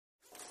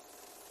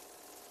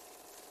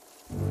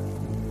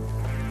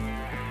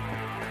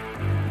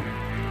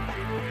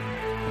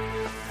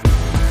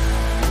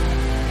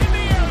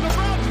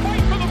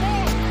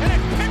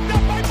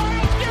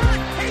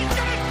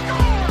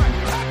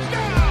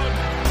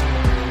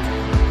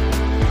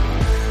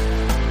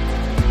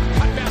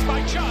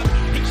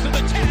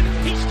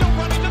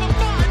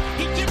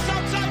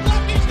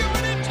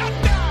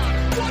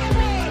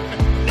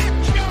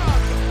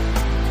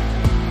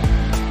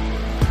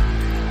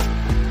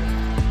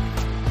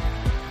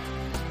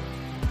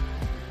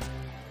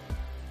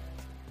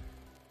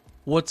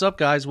What's up,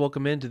 guys?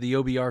 Welcome into the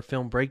OBR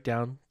Film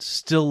Breakdown.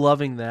 Still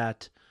loving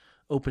that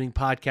opening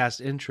podcast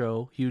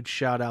intro. Huge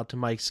shout out to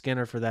Mike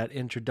Skinner for that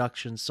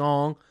introduction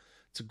song.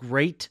 It's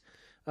great.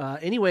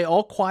 Anyway,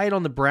 all quiet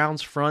on the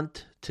Browns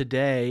front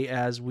today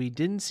as we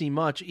didn't see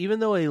much, even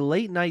though a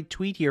late night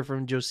tweet here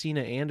from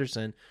Josina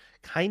Anderson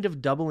kind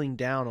of doubling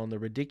down on the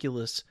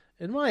ridiculous,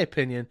 in my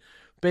opinion,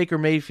 Baker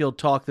Mayfield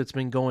talk that's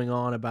been going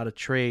on about a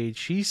trade.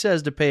 She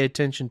says to pay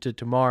attention to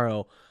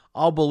tomorrow.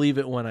 I'll believe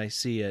it when I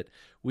see it.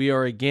 We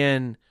are,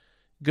 again,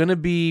 going to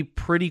be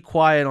pretty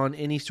quiet on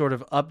any sort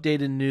of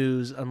updated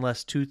news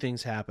unless two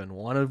things happen,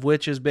 one of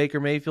which is Baker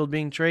Mayfield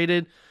being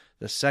traded.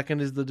 The second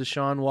is the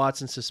Deshaun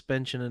Watson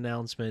suspension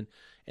announcement,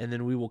 and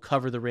then we will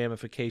cover the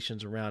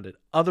ramifications around it.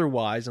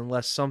 Otherwise,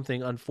 unless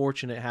something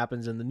unfortunate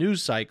happens in the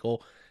news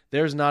cycle,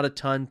 there's not a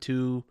ton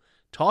to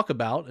talk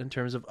about in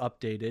terms of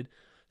updated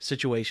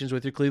situations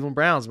with your Cleveland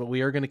Browns. But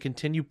we are going to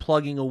continue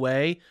plugging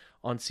away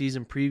on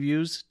season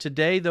previews.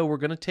 Today, though, we're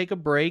going to take a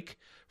break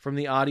from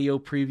the audio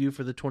preview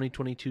for the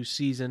 2022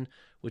 season,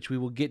 which we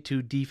will get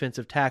to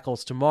defensive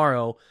tackles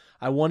tomorrow.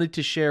 I wanted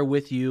to share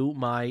with you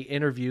my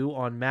interview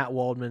on Matt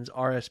Waldman's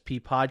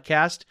RSP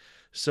podcast,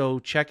 so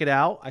check it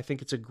out. I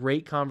think it's a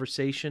great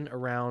conversation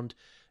around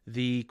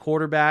the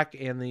quarterback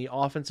and the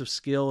offensive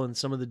skill and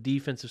some of the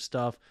defensive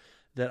stuff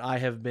that I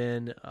have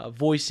been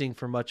voicing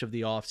for much of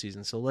the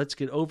offseason. So let's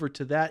get over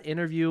to that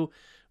interview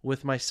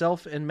with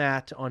myself and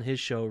Matt on his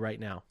show right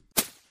now.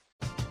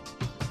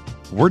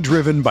 We're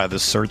driven by the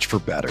search for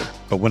better.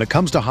 But when it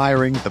comes to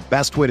hiring, the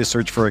best way to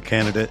search for a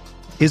candidate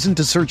isn't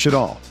to search at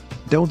all.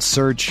 Don't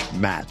search,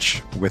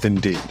 match with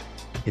Indeed.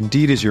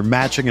 Indeed is your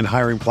matching and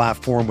hiring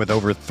platform with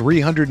over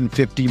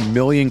 350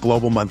 million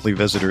global monthly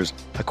visitors,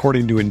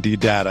 according to Indeed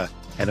data,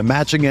 and a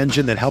matching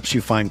engine that helps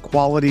you find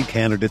quality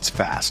candidates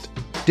fast.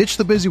 Ditch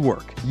the busy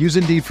work. Use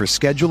Indeed for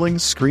scheduling,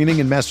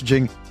 screening, and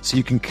messaging so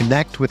you can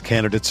connect with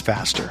candidates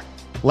faster.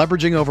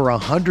 Leveraging over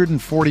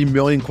 140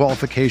 million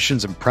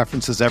qualifications and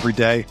preferences every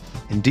day,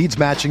 Indeed's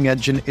matching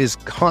engine is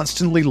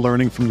constantly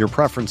learning from your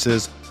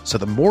preferences, so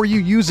the more you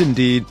use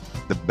Indeed,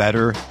 the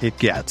better it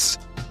gets.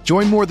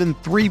 Join more than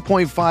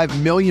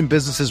 3.5 million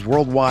businesses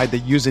worldwide that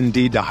use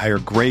Indeed to hire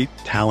great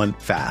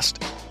talent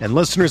fast. And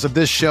listeners of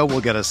this show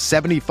will get a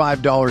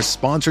 $75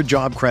 sponsored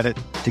job credit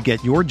to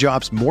get your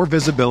jobs more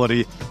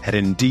visibility at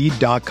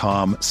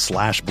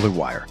Indeed.com/Blue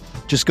Wire.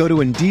 Just go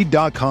to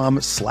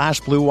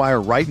Indeed.com/Blue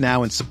Wire right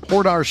now and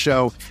support our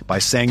show by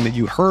saying that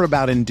you heard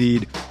about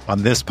Indeed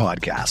on this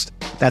podcast.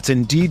 That's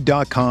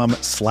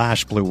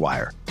Indeed.com/Blue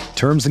Wire.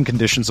 Terms and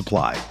conditions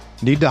apply.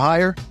 Need to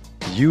hire?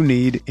 You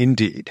need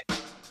Indeed.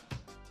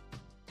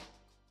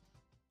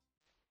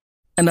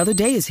 Another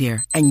day is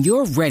here, and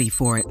you're ready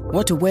for it.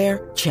 What to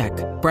wear? Check.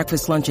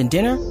 Breakfast, lunch, and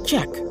dinner?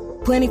 Check.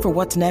 Planning for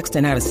what's next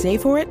and how to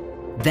save for it?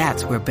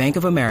 That's where Bank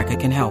of America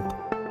can help.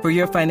 For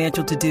your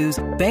financial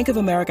to-dos, Bank of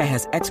America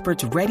has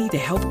experts ready to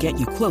help get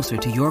you closer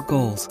to your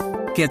goals.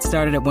 Get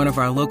started at one of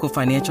our local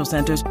financial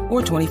centers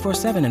or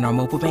 24/7 in our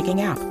mobile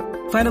banking app.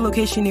 Find a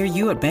location near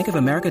you at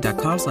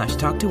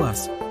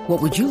bankofamerica.com/talktous.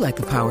 What would you like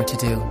the power to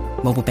do?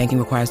 Mobile banking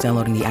requires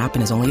downloading the app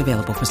and is only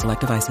available for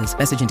select devices.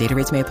 Message and data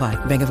rates may apply.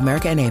 Bank of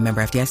America N.A., member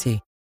FDIC.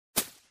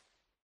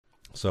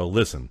 So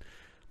listen,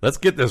 let's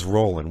get this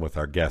rolling with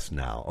our guest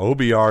now.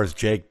 OBR's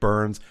Jake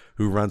Burns,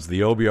 who runs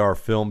the OBR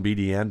Film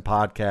BDN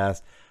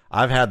podcast.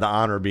 I've had the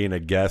honor of being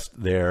a guest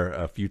there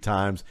a few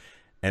times,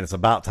 and it's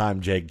about time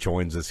Jake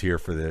joins us here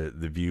for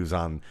the views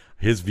on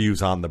his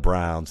views on the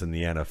Browns and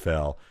the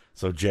NFL.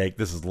 So, Jake,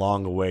 this is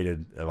long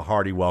awaited. A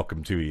hearty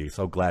welcome to you.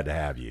 So glad to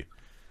have you.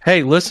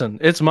 Hey, listen,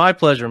 it's my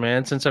pleasure,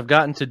 man. Since I've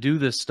gotten to do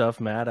this stuff,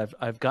 Matt,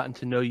 I've gotten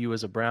to know you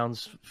as a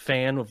Browns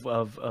fan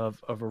of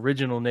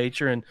original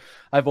nature, and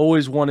I've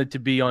always wanted to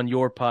be on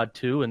your pod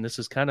too. And this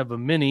is kind of a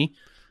mini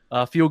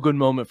feel-good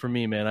moment for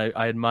me, man.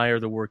 I admire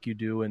the work you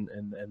do and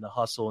the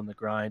hustle and the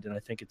grind, and I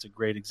think it's a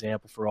great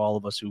example for all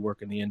of us who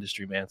work in the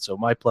industry, man. So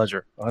my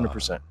pleasure,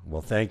 100%.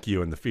 Well, thank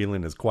you, and the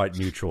feeling is quite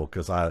mutual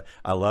because I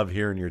love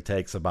hearing your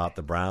takes about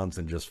the Browns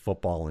and just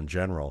football in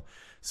general.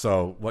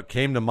 So what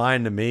came to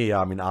mind to me,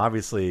 I mean,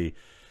 obviously,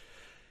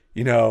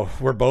 you know,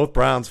 we're both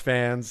Browns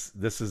fans.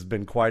 This has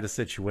been quite a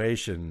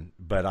situation,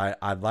 but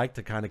I'd like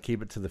to kind of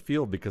keep it to the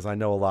field because I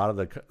know a lot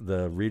of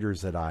the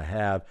readers that I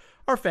have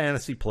are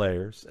fantasy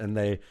players,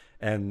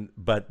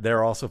 but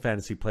they're also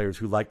fantasy players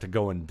who like to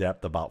go in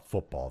depth about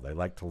football. They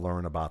like to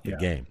learn about the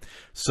game.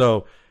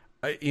 So,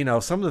 you know,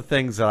 some of the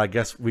things that I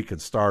guess we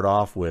could start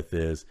off with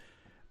is,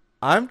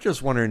 I'm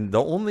just wondering,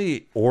 the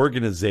only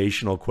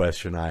organizational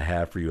question I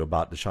have for you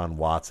about Deshaun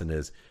Watson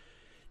is,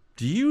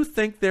 do you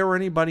think there were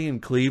anybody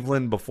in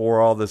Cleveland before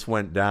all this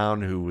went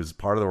down who was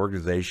part of the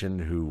organization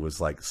who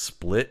was like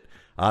split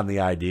on the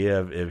idea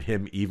of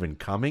him even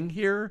coming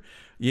here?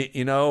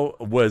 You know,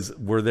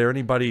 were there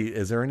anybody,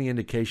 is there any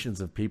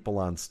indications of people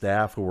on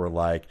staff who were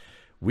like,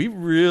 we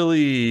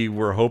really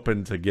were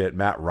hoping to get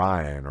Matt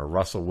Ryan or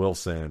Russell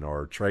Wilson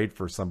or trade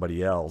for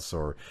somebody else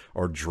or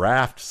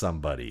draft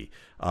somebody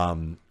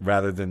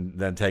rather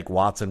than take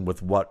Watson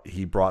with what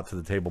he brought to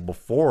the table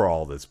before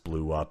all this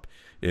blew up,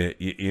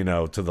 you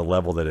know, to the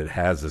level that it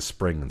has this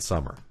spring and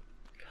summer?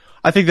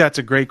 I think that's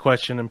a great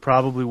question, and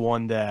probably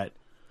one that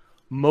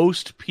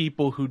most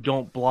people who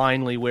don't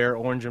blindly wear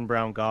orange and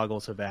brown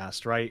goggles have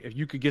asked, right? If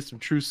you could get some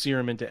true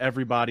serum into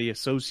everybody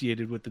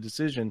associated with the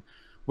decision,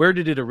 where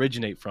did it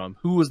originate from?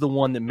 Who was the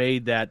one that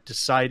made that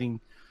deciding,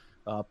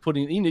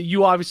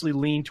 you obviously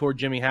lean toward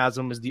Jimmy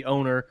Haslam as the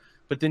owner,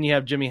 but then you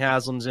have Jimmy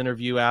Haslam's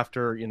interview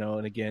after,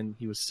 and again,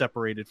 he was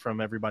separated from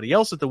everybody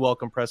else at the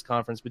welcome press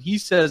conference, but he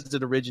says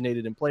it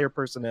originated in player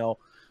personnel,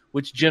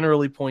 which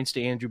generally points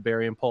to Andrew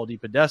Berry and Paul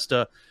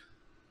DePodesta.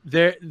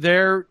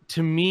 They're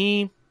to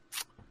me,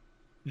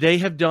 they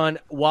have done,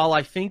 while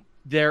I think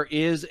there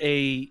is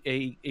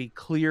a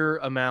clear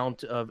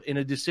amount of, in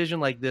a decision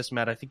like this,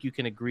 Matt, I think you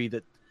can agree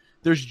that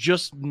there's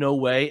just no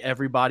way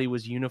everybody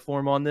was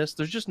uniform on this.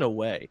 There's just no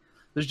way.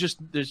 There's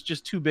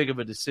just too big of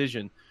a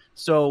decision.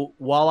 So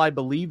while I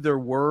believe there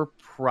were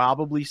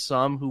probably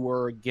some who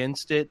were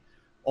against it,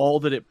 all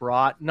that it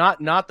brought, not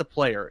the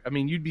player. I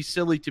mean, you'd be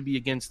silly to be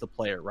against the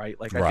player, right?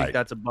 Like, I think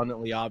that's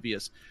abundantly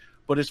obvious.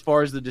 But as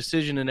far as the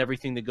decision and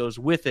everything that goes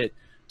with it,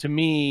 to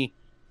me,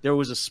 there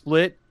was a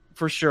split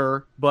for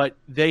sure, but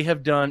they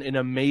have done an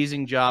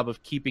amazing job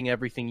of keeping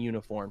everything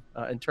uniform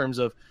in terms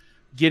of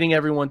getting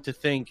everyone to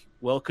think,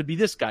 well, it could be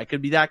this guy, it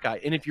could be that guy.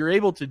 And if you're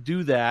able to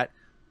do that,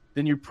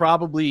 then you're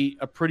probably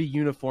a pretty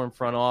uniform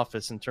front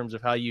office in terms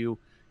of how you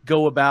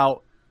go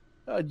about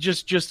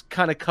just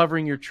kind of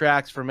covering your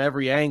tracks from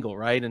every angle,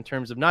 right? In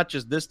terms of not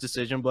just this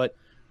decision, but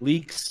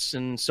leaks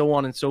and so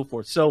on and so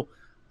forth. So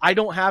I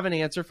don't have an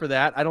answer for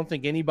that. I don't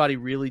think anybody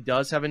really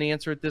does have an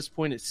answer at this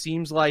point. It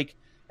seems like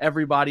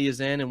everybody is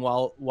in, and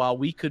while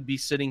we could be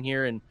sitting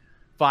here in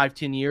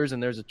 5-10 years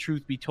and there's a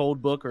truth be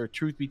told book or a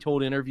truth be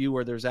told interview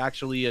where there's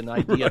actually an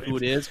idea of who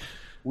it is,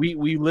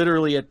 we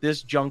literally at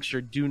this juncture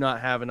do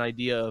not have an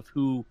idea of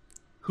who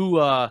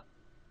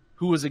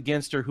was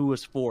against or who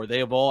was for. They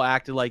have all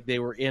acted like they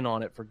were in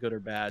on it for good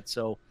or bad.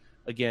 So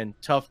again,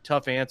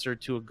 tough answer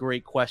to a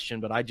great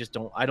question, but I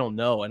don't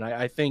know. And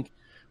I think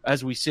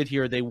as we sit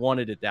here, they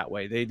wanted it that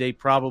way. They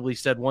probably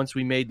said once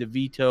we made the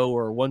veto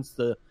or once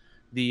the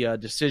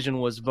decision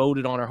was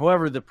voted on, or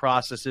however the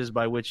process is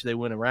by which they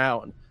went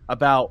around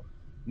about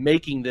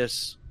making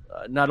this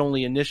not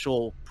only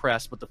initial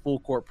press but the full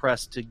court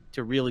press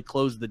to really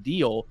close the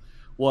deal,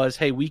 was,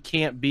 hey, we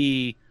can't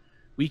be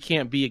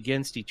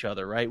against each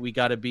other, right? We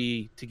got to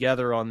be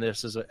together on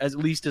this as at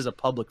least as a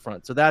public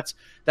front. So that's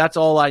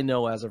all I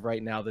know as of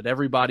right now, that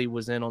everybody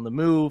was in on the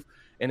move.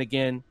 And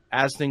again,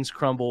 as things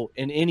crumble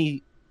in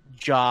any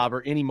job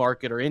or any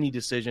market or any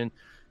decision,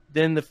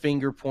 then the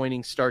finger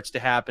pointing starts to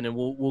happen, and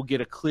we'll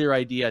get a clear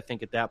idea, I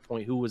think, at that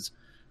point, who was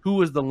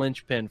the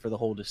linchpin for the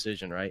whole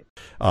decision, right?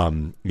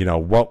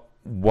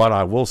 What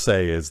I will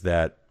say is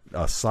that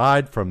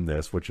aside from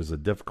this, which is a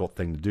difficult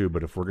thing to do,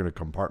 but if we're going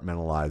to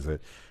compartmentalize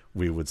it,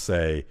 we would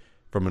say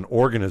from an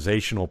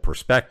organizational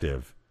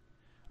perspective,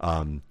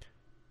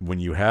 when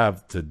you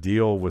have to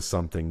deal with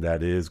something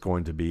that is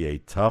going to be a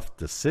tough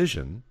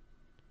decision,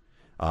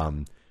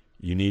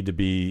 you need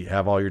to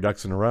have all your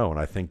ducks in a row. And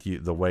I think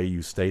the way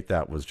you state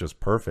that was just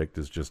perfect.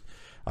 Is just,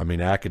 I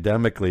mean,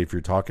 academically, if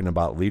you're talking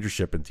about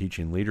leadership and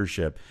teaching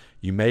leadership,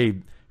 you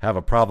may have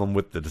a problem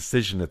with the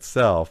decision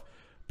itself,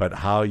 but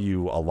how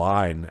you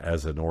align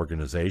as an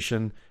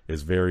organization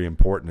is very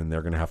important, and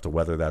they're going to have to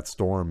weather that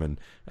storm.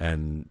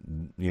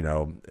 And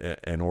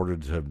in order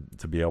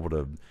to be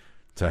able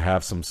to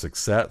have some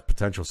success,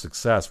 potential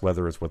success,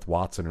 whether it's with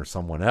Watson or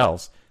someone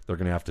else, they're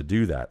going to have to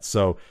do that.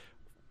 So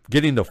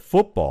getting to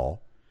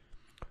football,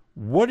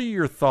 what are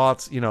your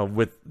thoughts,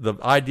 with the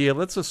idea,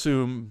 let's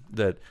assume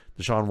that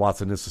Deshaun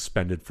Watson is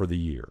suspended for the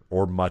year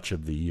or much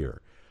of the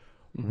year.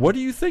 Mm-hmm. What do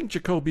you think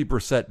Jacoby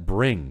Brissett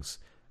brings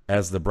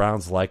as the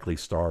Browns' likely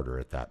starter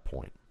at that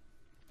point?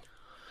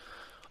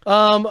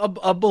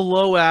 A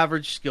below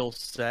average skill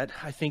set.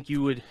 I think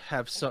you would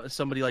have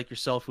somebody like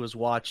yourself who has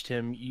watched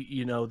him.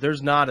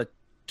 There's not a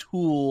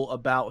tool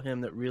about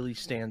him that really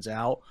stands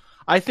out.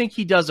 I think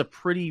he does a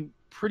pretty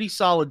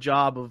solid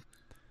job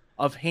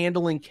of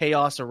handling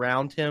chaos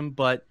around him,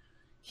 but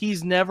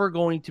he's never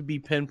going to be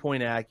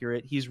pinpoint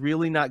accurate. He's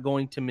really not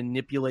going to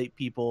manipulate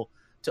people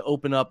to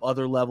open up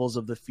other levels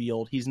of the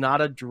field. He's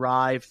not a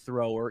drive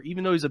thrower,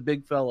 even though he's a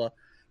big fella,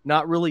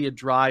 not really a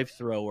drive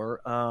thrower.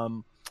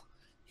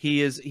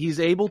 He's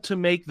able to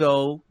make,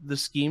 though, the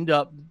schemed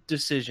up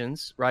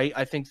decisions, right?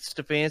 I think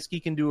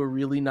Stefanski can do a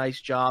really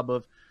nice job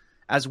of,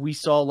 as we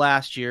saw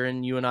last year,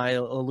 and you and I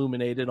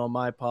illuminated on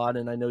my pod,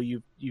 and I know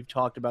you've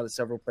talked about it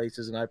several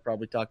places, and I've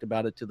probably talked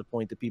about it to the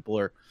point that people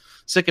are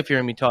sick of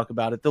hearing me talk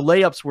about it. The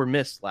layups were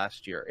missed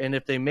last year, and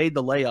if they made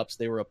the layups,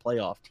 they were a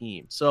playoff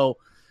team. So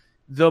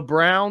the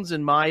Browns,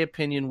 in my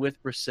opinion,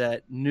 with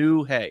Brissett,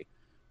 knew, hey,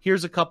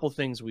 here's a couple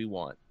things we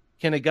want.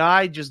 Can a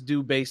guy just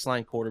do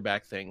baseline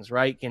quarterback things,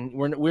 right?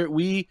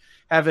 We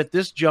have at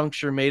this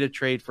juncture made a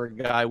trade for a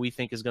guy we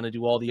think is going to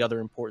do all the other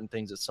important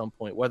things at some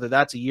point, whether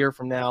that's a year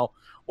from now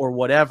or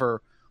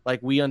whatever.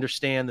 Like, we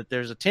understand that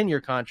there's a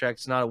 10-year contract.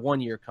 It's not a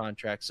 1-year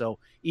contract. So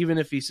even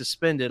if he's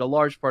suspended, a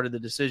large part of the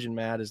decision,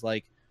 Matt, is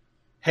like,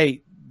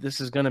 hey, this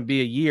is going to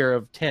be a year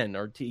of 10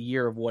 or a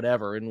year of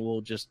whatever, and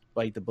we'll just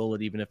bite the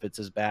bullet even if it's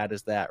as bad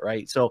as that,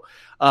 right? So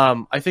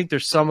I think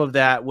there's some of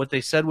that. What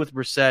they said with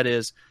Brissett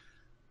is,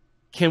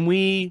 can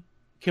we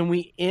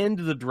end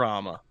the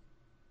drama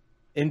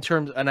in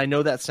terms, and I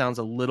know that sounds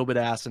a little bit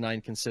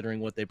asinine considering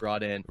what they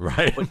brought in,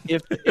 right? But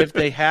if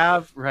they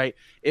have,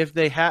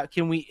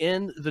 can we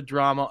end the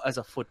drama as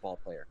a football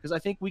player? Because I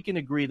think we can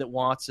agree that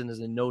Watson is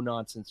a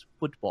no-nonsense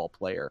football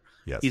player.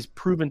 Yes. He's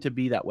proven to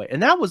be that way.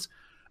 And that was,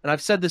 and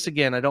I've said this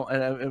again,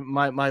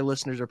 my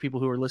listeners or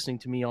people who are listening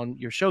to me on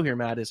your show here,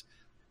 Matt, is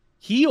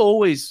he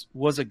always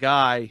was a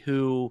guy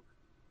who,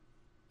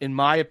 in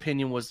my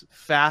opinion, was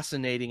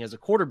fascinating as a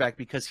quarterback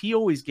because he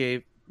always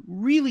gave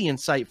really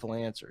insightful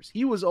answers.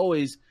 He was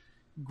always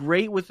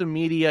great with the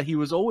media. He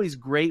was always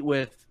great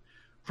with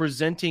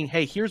presenting,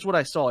 hey, here's what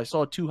I saw. I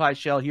saw a too high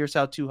shell. Here's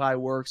how too high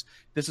works.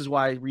 This is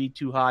why I read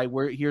too high.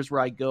 Here's where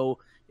I go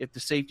if the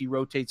safety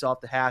rotates off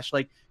the hash.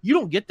 Like, you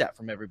don't get that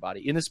from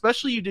everybody. And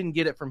especially you didn't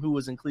get it from who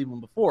was in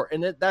Cleveland before.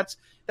 And that's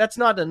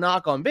not a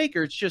knock on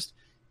Baker. It's just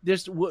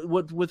this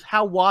with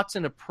how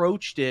Watson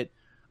approached it.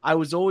 I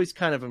was always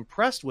kind of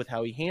impressed with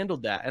how he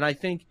handled that. And I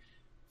think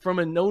from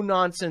a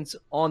no-nonsense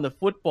on the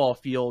football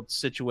field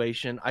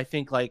situation, I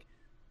think like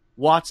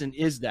Watson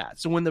is that.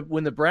 So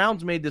when the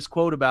Browns made this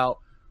quote about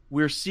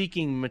we're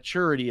seeking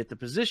maturity at the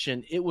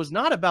position, it was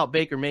not about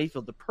Baker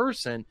Mayfield, the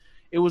person.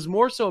 It was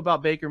more so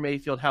about Baker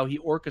Mayfield, how he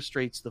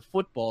orchestrates the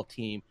football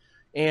team.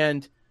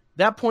 And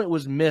that point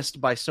was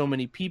missed by so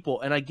many people.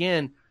 And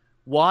again,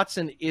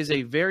 Watson is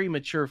a very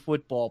mature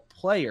football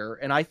player.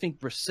 And I think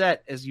Brissett,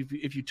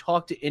 if you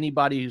talk to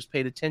anybody who's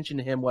paid attention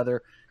to him,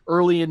 whether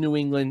early in New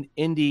England,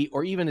 Indy,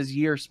 or even his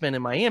year spent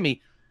in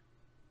Miami,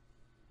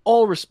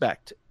 all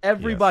respect.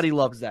 Everybody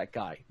loves that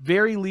guy.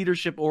 Very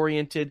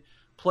leadership-oriented,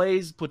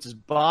 puts his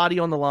body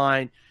on the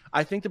line.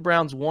 I think the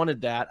Browns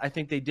wanted that. I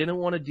think they didn't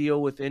want to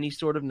deal with any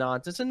sort of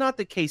nonsense. And not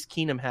that Case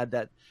Keenum had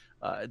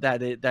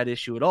that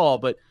issue at all,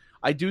 but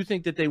I do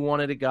think that they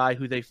wanted a guy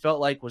who they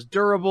felt like was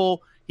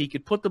durable. He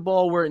could put the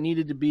ball where it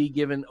needed to be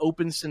given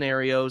open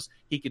scenarios.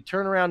 He could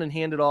turn around and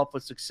hand it off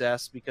with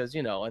success because,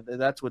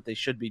 that's what they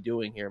should be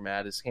doing here,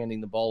 Matt, is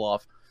handing the ball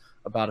off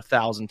about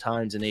 1,000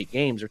 times in 8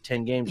 games or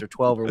 10 games or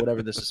 12 or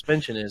whatever the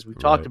suspension is. We've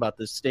talked about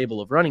this stable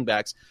of running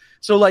backs.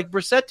 So, like,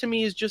 Brissett to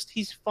me is just,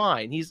 he's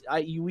fine.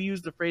 We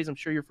use the phrase, I'm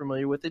sure you're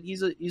familiar with it.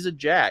 He's a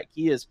jag.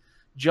 He is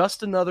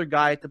just another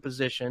guy at the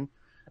position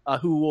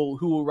who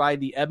will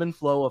ride the ebb and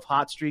flow of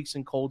hot streaks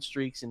and cold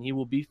streaks, and he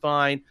will be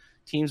fine.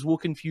 Teams will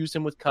confuse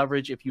him with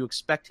coverage. If you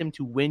expect him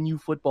to win you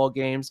football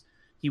games,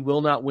 he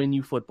will not win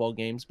you football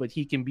games, but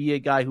he can be a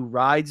guy who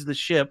rides the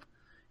ship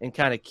and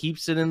kind of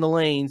keeps it in the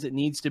lanes it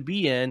needs to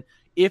be in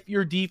if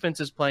your defense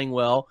is playing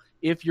well,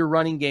 if your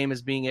running game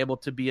is being able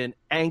to be an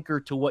anchor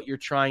to what you're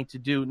trying to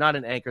do. Not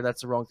an anchor,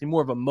 that's the wrong thing,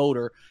 more of a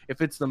motor.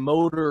 If it's the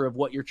motor of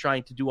what you're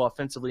trying to do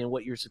offensively and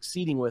what you're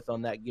succeeding with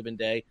on that given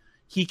day,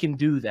 he can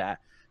do that.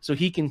 So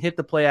he can hit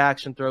the play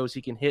action throws,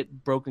 he can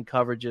hit broken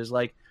coverages.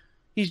 Like,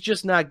 he's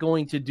just not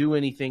going to do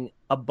anything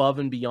above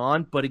and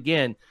beyond. But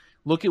again,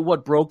 look at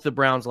what broke the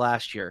Browns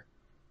last year,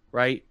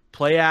 right?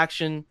 Play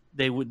action.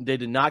 They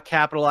did not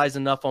capitalize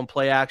enough on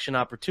play action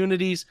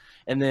opportunities,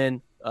 and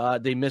then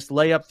they missed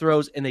layup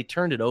throws, and they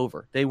turned it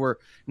over. They were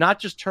not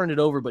just turned it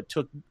over, but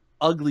took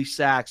ugly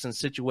sacks in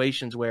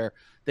situations where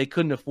they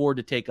couldn't afford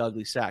to take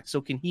ugly sacks.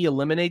 So can he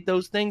eliminate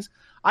those things?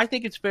 I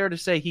think it's fair to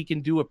say he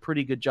can do a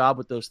pretty good job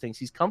with those things.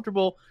 He's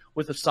comfortable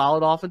with a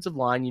solid offensive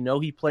line.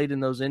 He played in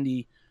those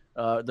the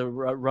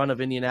run of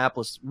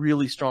Indianapolis,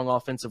 really strong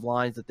offensive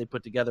lines that they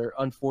put together.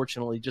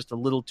 Unfortunately, just a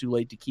little too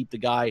late to keep the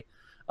guy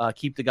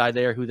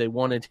there who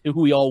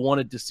we all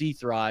wanted to see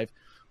thrive.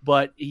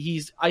 But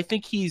I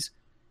think he's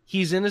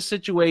in a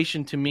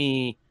situation to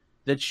me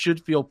that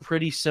should feel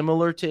pretty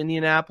similar to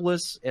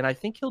Indianapolis, and I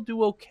think he'll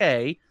do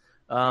okay.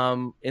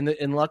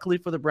 And luckily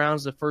for the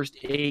Browns, the first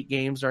 8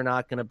 games are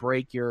not going to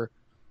break they're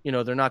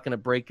not going to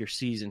break your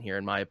season here,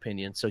 in my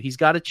opinion. So he's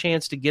got a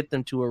chance to get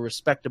them to a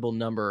respectable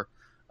number.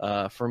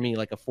 For me,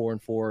 like a 4-4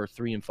 or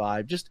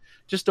 3-5,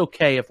 just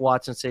okay if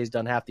Watson stays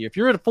done half the year. If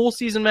you're at a full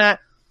season, Matt,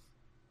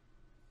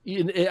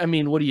 I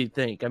mean, what do you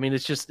think? I mean,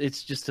 it's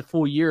just a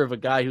full year of a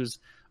guy who's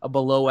a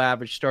below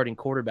average starting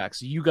quarterback.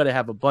 So you got to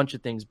have a bunch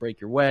of things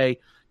break your way.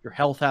 Your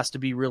health has to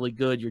be really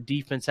good. Your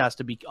defense has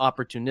to be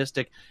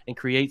opportunistic and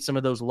create some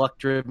of those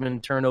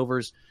luck-driven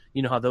turnovers.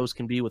 You know how those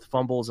can be with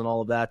fumbles and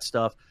all of that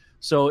stuff.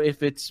 So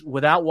if it's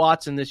without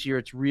Watson this year,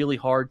 it's really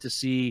hard to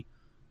see,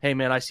 hey,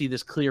 man, I see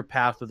this clear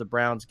path where the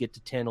Browns get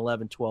to 10,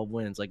 11, 12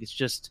 wins. Like,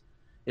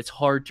 it's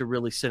hard to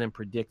really sit and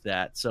predict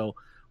that. So,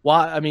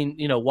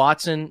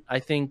 Watson, I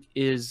think,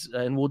 is,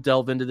 and we'll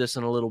delve into this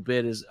in a little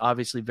bit, is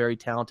obviously very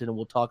talented, and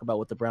we'll talk about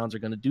what the Browns are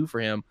going to do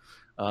for him.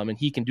 And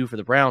he can do for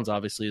the Browns,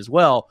 obviously, as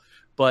well.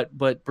 But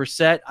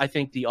Brissett, I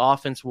think the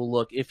offense will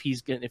look, if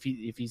he's going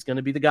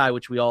to be the guy,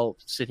 which we all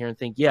sit here and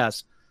think,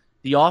 yes,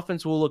 the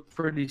offense will look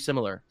pretty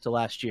similar to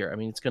last year. I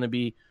mean, it's going to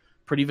be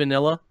pretty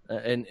vanilla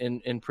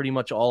in pretty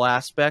much all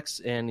aspects,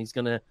 and he's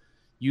going to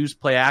use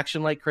play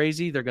action like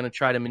crazy. They're going to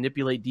try to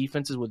manipulate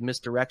defenses with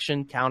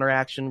misdirection, counter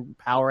action,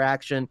 power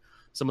action.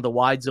 some of the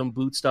wide zone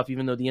boot stuff,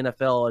 even though the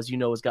NFL, as you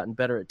know, has gotten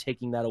better at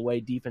taking that away.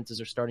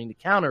 Defenses are starting to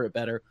counter it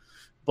better.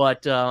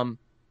 But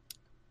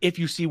if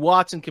you see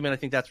Watson come in, I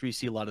think that's where you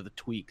see a lot of the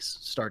tweaks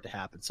start to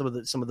happen. Some of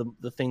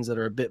the things that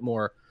are a bit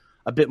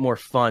more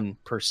fun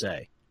per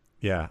se.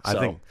 Yeah, I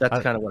think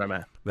that's kind of what I'm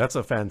at. That's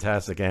a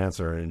fantastic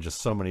answer, and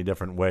just so many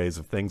different ways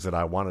of things that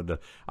I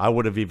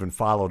would have even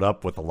followed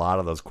up with a lot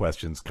of those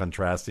questions,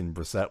 contrasting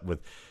Brissett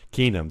with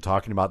Keenum,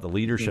 talking about the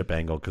leadership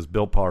angle, because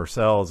Bill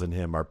Parcells and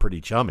him are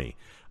pretty chummy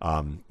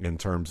in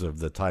terms of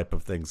the type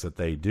of things that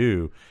they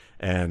do,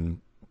 and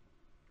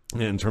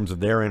in terms of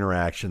their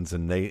interactions,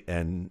 and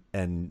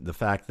the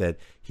fact that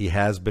he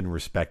has been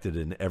respected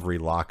in every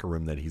locker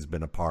room that he's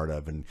been a part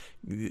of, and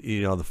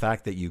the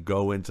fact that you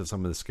go into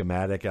some of the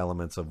schematic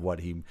elements of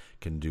what he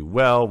can do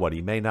well, what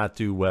he may not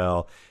do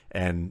well,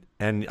 and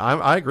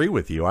I agree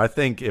with you. I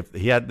think if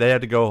they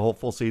had to go a whole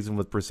full season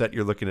with Brissett,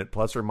 you're looking at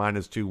plus or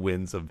minus 2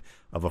 wins of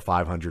a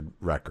 500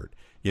 record.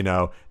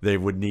 They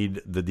would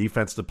need the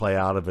defense to play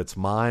out of its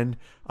mind.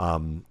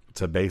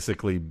 To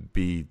basically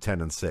be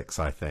 10-6,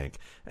 I think,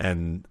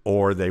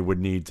 or they would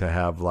need to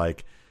have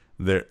like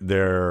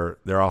their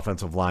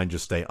offensive line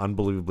just stay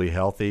unbelievably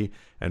healthy,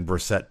 and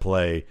Brissett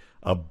play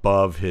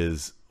above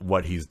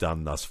what he's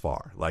done thus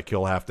far. Like,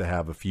 he'll have to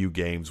have a few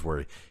games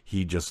where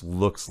he just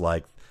looks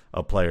like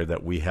a player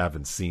that we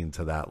haven't seen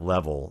to that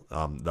level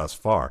thus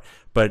far.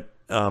 But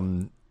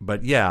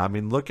yeah, I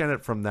mean, look at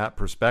it from that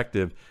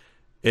perspective.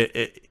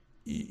 I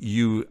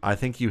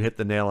think you hit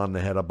the nail on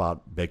the head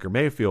about Baker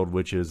Mayfield,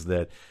 which is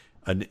that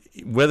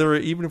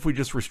even if we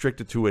just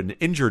restrict it to an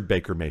injured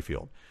Baker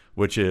Mayfield,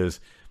 which is,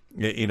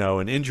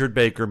 an injured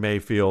Baker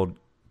Mayfield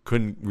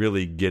couldn't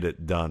really get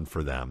it done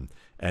for them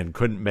and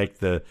couldn't make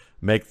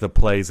the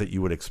plays that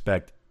you would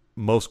expect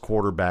most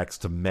quarterbacks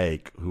to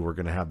make who are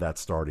going to have that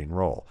starting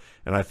role.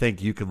 And I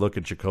think you could look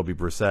at Jacoby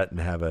Brissett and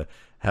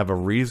have a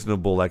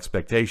reasonable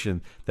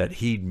expectation that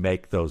he'd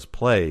make those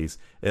plays,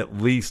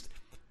 at least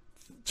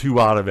 2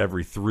 out of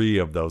every 3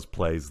 of those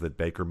plays that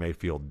Baker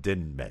Mayfield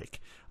didn't make.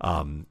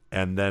 And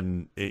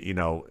then,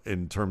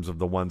 in terms of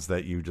the ones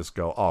that you just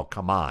go, oh,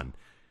 come on.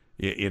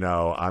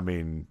 I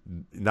mean,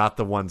 not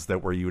the ones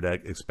that where you would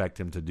expect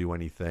him to do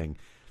anything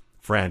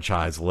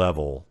franchise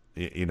level,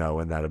 in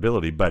that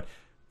ability. But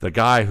the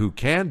guy who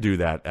can do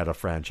that at a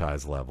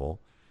franchise level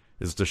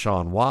is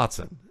Deshaun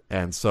Watson.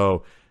 And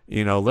so,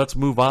 let's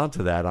move on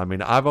to that. I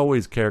mean, I've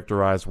always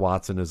characterized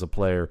Watson as a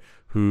player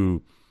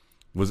who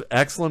was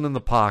excellent in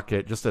the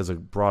pocket, just as a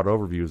broad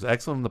overview, was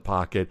excellent in the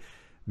pocket,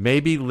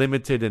 maybe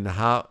limited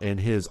in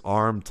his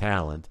arm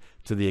talent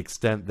to the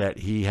extent that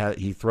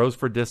he throws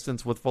for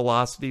distance with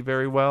velocity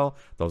very well.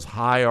 Those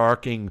high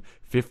arcing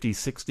 50,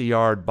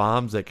 60-yard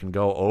bombs that can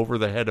go over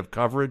the head of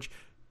coverage,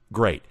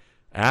 great.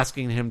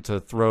 Asking him to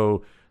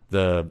throw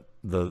the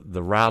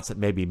routes that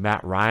maybe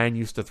Matt Ryan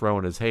used to throw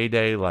in his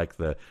heyday, like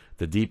the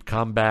deep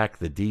comeback,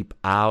 the deep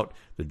out,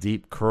 the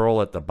deep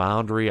curl at the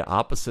boundary,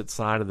 opposite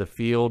side of the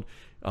field.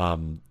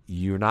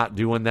 You're not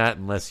doing that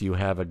unless you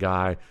have a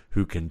guy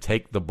who can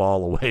take the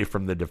ball away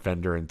from the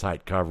defender in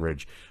tight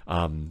coverage,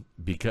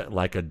 because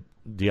like a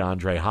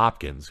DeAndre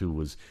Hopkins, who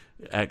was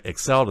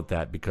excelled at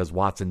that because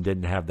Watson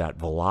didn't have that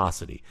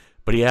velocity,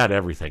 but he had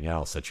everything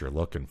else that you're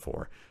looking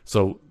for.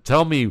 So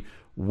tell me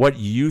what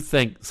you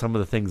think some of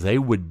the things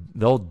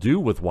they'll do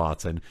with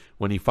Watson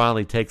when he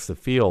finally takes the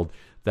field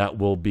that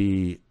will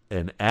be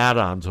an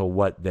add-on to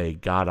what they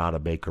got out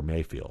of Baker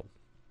Mayfield.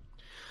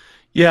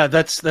 Yeah,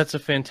 that's a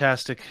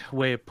fantastic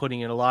way of putting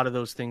it. A lot of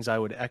those things I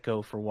would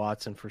echo for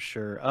Watson for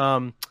sure.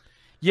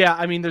 Yeah,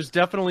 I mean, there's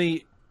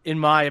definitely, in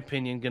my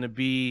opinion, going to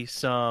be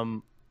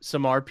some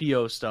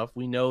RPO stuff.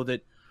 We know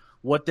that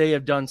what they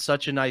have done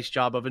such a nice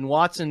job of, and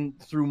Watson,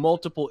 through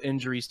multiple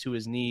injuries to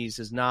his knees,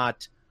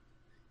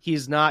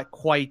 he's not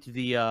quite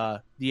the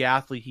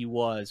athlete he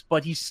was,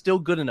 but he's still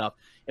good enough.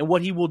 And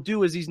what he will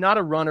do is, he's not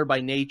a runner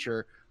by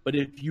nature, but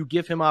if you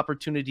give him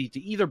opportunity to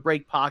either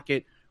break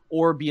pocket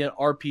or be an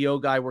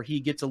RPO guy where he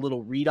gets a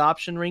little read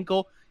option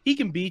wrinkle, he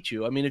can beat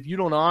you. I mean, if you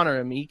don't honor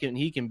him, he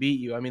can beat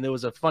you. I mean, there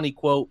was a funny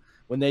quote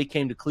when they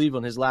came to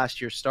Cleveland his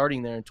last year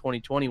starting there in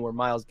 2020 where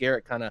Myles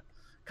Garrett kind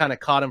of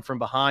caught him from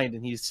behind,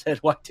 and he said,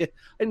 "Well, I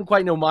didn't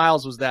quite know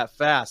Myles was that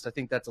fast." I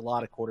think that's a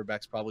lot of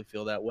quarterbacks probably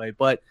feel that way.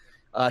 But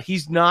he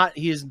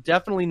is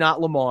definitely not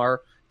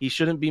Lamar. He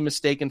shouldn't be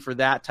mistaken for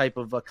that type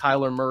of a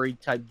Kyler Murray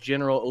type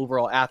general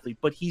overall athlete,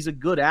 but he's a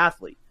good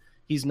athlete.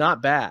 He's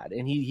not bad,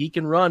 and he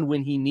can run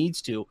when he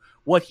needs to.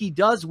 What he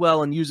does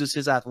well and uses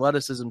his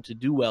athleticism to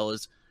do well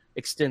is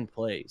extend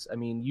plays. I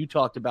mean, you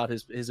talked about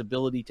his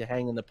ability to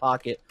hang in the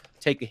pocket,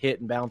 take a hit,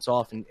 and bounce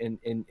off and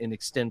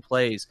extend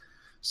plays.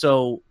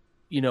 So,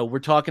 we're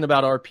talking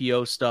about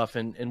RPO stuff,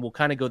 and we'll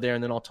kind of go there,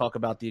 and then I'll talk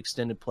about the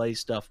extended play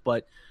stuff.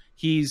 But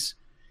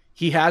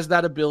he has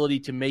that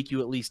ability to make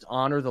you at least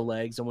honor the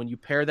legs. And when you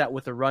pair that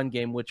with a run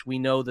game, which we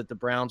know that the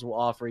Browns will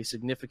offer a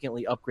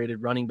significantly upgraded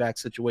running back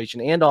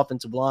situation and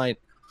offensive line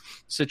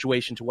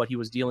situation to what he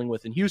was dealing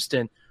with in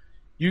Houston,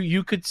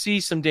 you could see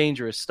some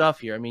dangerous stuff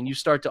here. I mean, you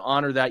start to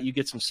honor that. You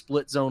get some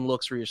split zone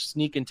looks where you're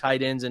sneaking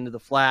tight ends into the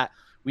flat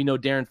We know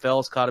Darren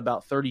Fells caught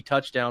about 30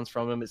 touchdowns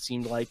from him, it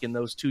seemed like, in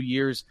those 2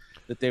 years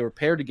that they were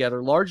paired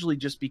together, largely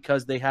just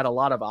because they had a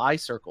lot of eye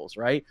circles,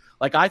 right?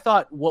 Like, I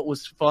thought what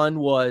was fun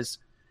was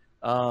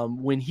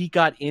when he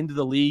got into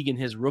the league in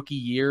his rookie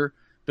year,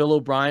 Bill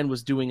O'Brien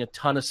was doing a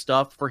ton of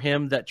stuff for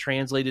him that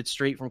translated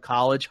straight from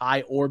college,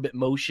 high orbit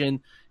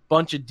motion,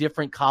 bunch of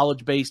different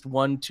college-based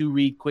 1-2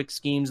 read quick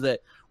schemes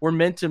that were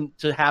meant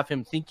to have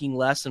him thinking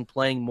less and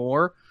playing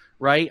more,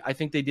 right? I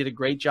think they did a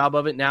great job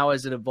of it now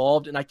as it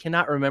evolved. And I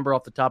cannot remember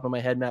off the top of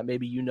my head, Matt,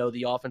 maybe you know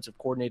the offensive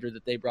coordinator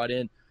that they brought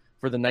in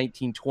for the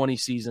 1920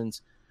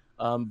 seasons.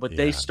 But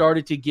they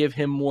started to give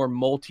him more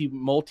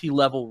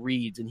multi-level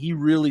reads, and he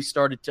really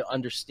started to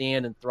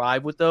understand and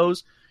thrive with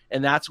those.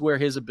 And that's where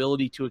his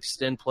ability to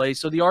extend plays.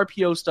 So the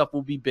RPO stuff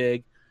will be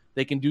big.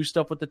 They can do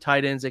stuff with the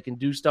tight ends. They can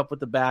do stuff with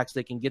the backs.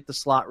 They can get the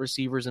slot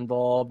receivers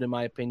involved, in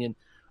my opinion.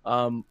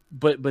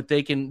 But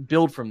they can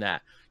build from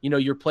that. You know,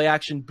 your play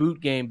action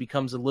boot game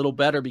becomes a little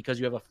better because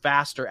you have a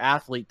faster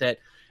athlete that,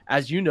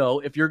 as you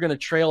know, if you're going to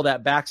trail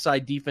that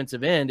backside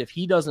defensive end, if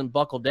he doesn't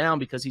buckle down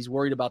because he's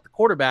worried about the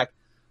quarterback,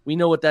 we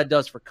know what that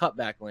does for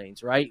cutback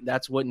lanes, right?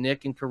 That's what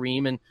Nick and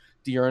Kareem and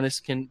Dearness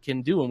can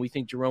do. And we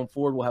think Jerome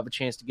Ford will have a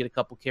chance to get a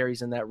couple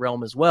carries in that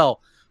realm as well.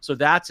 So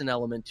that's an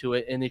element to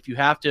it. And if you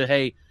have to,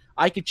 hey,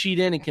 I could cheat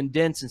in and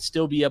condense and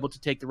still be able to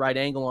take the right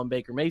angle on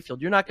Baker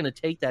Mayfield, you're not going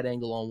to take that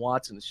angle on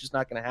Watson. It's just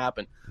not going to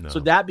happen. No. So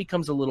that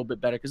becomes a little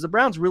bit better because the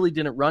Browns really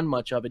didn't run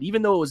much of it.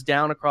 Even though it was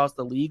down across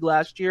the league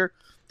last year,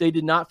 they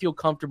did not feel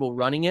comfortable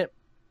running it.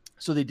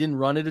 So they didn't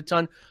run it a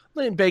ton.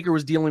 And Baker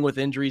was dealing with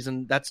injuries,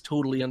 and that's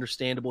totally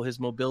understandable. His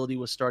mobility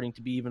was starting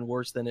to be even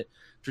worse than it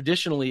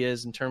traditionally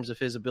is in terms of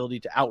his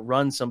ability to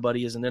outrun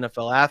somebody as an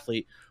NFL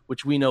athlete,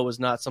 which we know was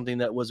not something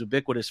that was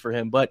ubiquitous for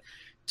him. But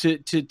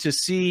to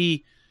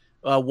see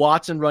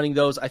Watson running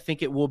those, I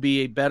think it will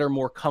be a better,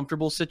 more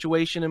comfortable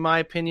situation, in my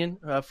opinion,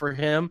 for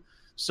him.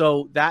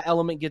 So that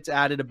element gets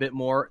added a bit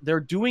more.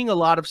 They're doing a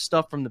lot of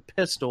stuff from the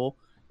pistol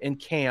in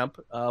camp.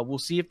 We'll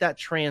see if that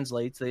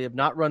translates. They have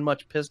not run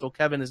much pistol.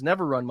 Kevin has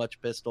never run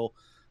much pistol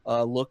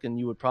look, and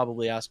you would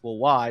probably ask, well,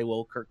 why?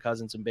 Well, Kirk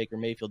Cousins and Baker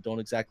Mayfield don't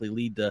exactly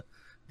lead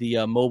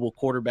the mobile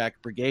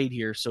quarterback brigade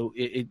here. So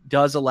it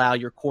does allow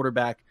your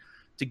quarterback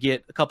to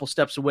get a couple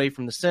steps away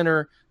from the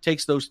center,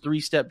 takes those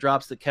 3-step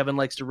drops that Kevin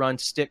likes to run,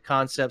 stick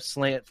concepts,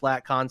 slant,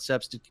 flat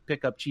concepts to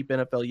pick up cheap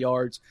NFL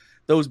yards.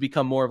 Those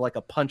become more of like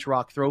a punch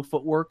rock throw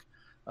footwork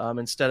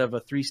instead of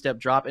a 3-step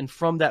drop. And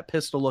from that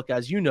pistol look,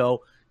 as you know,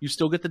 you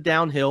still get the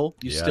downhill.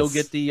 You still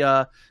get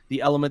the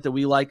element that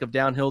we like of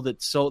downhill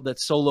that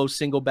solo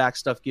single back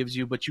stuff gives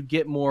you, but you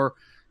get more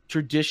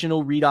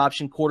traditional read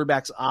option.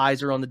 Quarterback's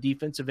eyes are on the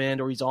defensive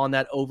end, or he's on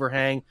that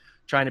overhang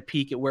trying to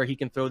peek at where he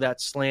can throw that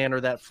slant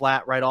or that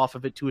flat right off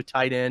of it to a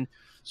tight end.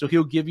 So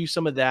he'll give you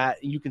some of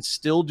that. You can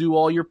still do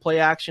all your play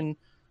action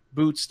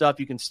boot stuff.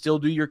 You can still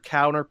do your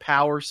counter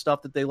power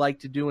stuff that they like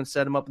to do and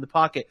set him up in the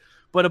pocket.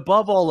 But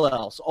above all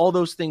else, all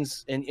those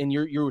things, and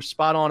you're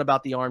spot on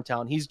about the arm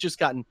talent. He's just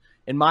gotten,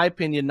 in my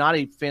opinion, not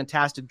a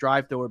fantastic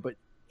drive thrower, but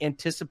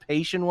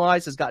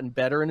anticipation-wise has gotten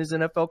better in his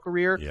NFL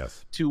career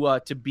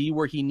to be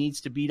where he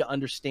needs to be to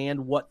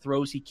understand what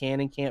throws he can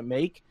and can't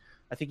make.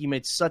 I think he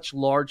made such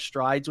large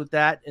strides with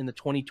that in the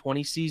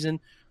 2020 season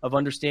of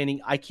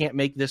understanding I can't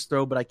make this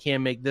throw, but I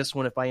can make this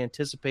one if I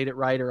anticipate it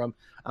right, or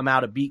I'm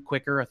out a beat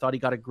quicker. I thought he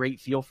got a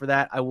great feel for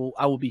that. I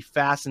will be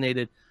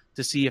fascinated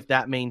to see if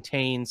that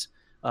maintains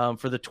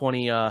for the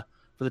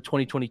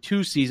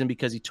 2022 season,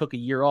 because he took a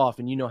year off,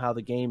 and you know how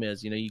the game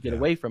is. You know, you get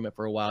away from it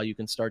for a while, you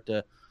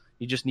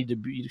just need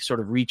to sort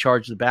of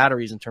recharge the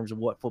batteries in terms of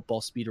what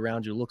football speed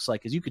around you looks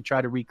like, because you can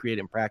try to recreate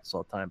it in practice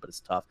all the time, but it's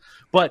tough.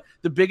 But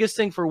the biggest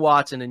thing for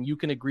Watson, and you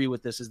can agree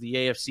with this, is the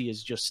AFC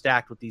is just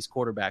stacked with these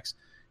quarterbacks.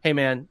 Hey,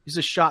 man, he's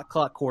a shot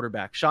clock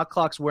quarterback. Shot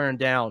clock's wearing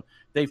down.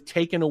 They've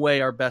taken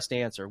away our best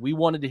answer. We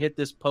wanted to hit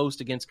this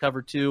post against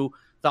cover 2,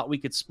 thought we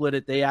could split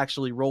it. They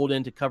actually rolled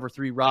into cover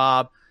 3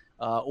 Rob.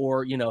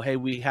 Or, you know, hey,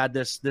 we had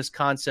this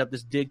concept,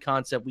 this dig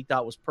concept we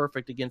thought was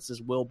perfect against this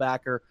Will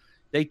Backer.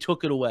 They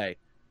took it away.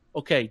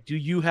 Okay, do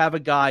you have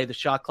a guy, the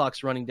shot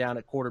clock's running down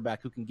at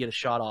quarterback, who can get a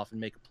shot off and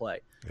make a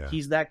play? Yeah.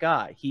 He's that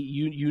guy.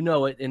 You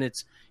know it, and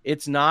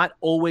it's not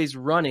always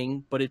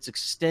running, but it's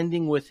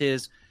extending with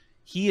his –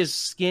 he is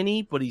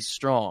skinny, but he's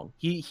strong.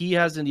 He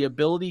has the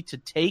ability to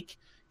take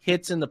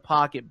hits in the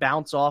pocket,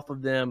 bounce off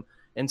of them,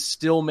 and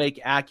still make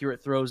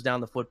accurate throws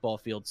down the football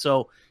field.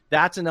 So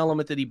that's an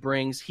element that he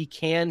brings. He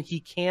can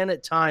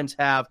at times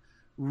have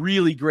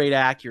really great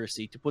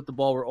accuracy to put the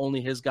ball where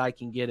only his guy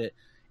can get it.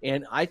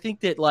 And I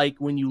think that, like,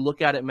 when you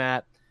look at it,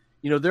 Matt,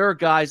 you know, there are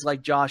guys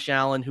like Josh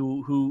Allen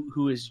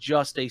who is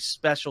just a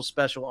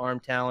special arm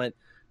talent.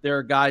 There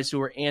are guys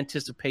who are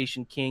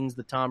anticipation kings,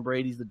 the Tom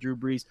Brady's, the Drew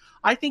Brees.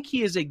 I think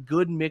he is a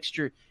good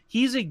mixture.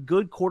 He's a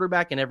good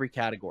quarterback in every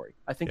category,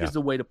 I think is the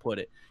way to put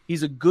it.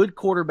 He's a good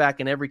quarterback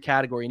in every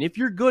category. And if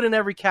you're good in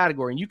every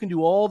category and you can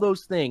do all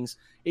those things,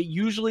 it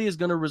usually is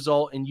going to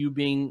result in you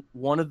being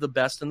one of the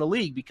best in the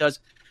league, because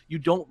you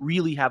don't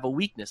really have a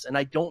weakness. And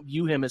I don't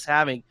view him as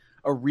having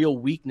a real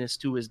weakness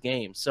to his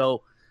game.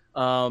 So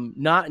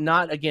He's not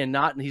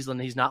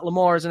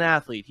Lamar as an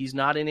athlete. He's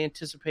not an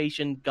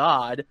anticipation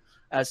god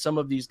as some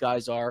of these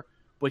guys are,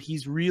 but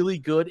he's really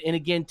good. And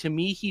again, to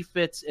me, he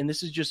fits, and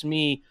this is just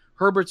me,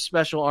 Herbert's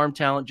special arm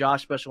talent,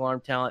 Josh special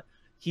arm talent.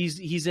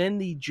 He's in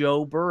the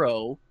Joe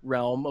Burrow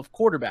realm of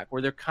quarterback,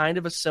 where they're kind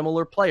of a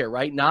similar player,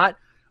 right? Not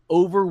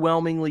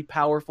overwhelmingly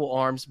powerful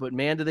arms, but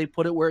man, do they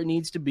put it where it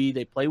needs to be.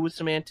 They play with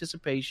some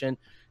anticipation.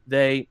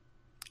 They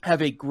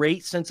have a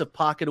great sense of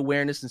pocket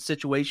awareness and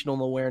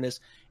situational awareness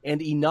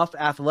and enough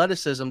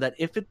athleticism that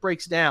if it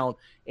breaks down,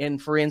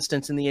 and for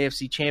instance, in the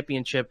AFC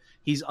Championship,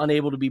 he's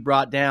unable to be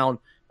brought down,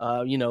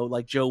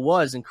 like Joe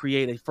was, and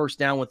create a first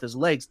down with his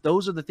legs.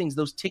 Those are the things,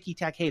 those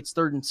ticky-tack, hey, it's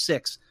 3rd and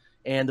 6,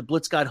 and the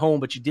blitz got home,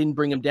 but you didn't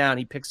bring him down.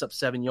 He picks up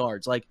 7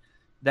 yards. Like,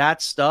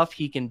 that stuff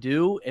he can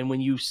do. And when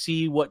you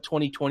see what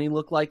 2020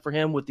 looked like for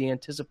him with the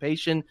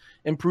anticipation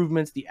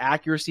improvements, the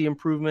accuracy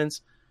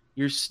improvements,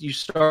 you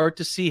start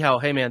to see how,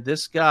 hey, man,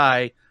 this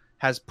guy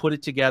has put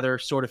it together,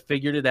 sort of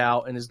figured it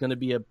out, and is going to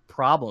be a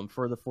problem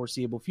for the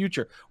foreseeable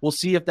future. We'll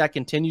see if that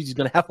continues. He's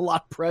going to have a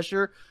lot of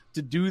pressure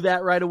to do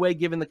that right away,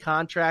 given the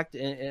contract,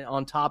 and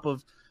on top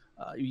of,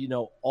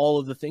 all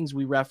of the things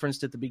we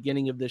referenced at the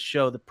beginning of this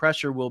show. The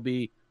pressure will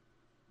be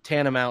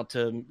tantamount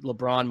to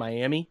LeBron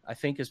Miami, I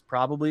think, is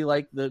probably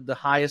like the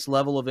highest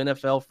level of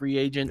NFL free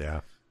agent.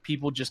 Yeah.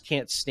 People just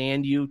can't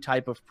stand you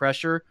type of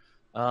pressure,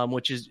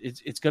 which is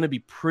it's going to be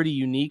pretty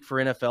unique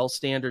for NFL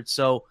standards.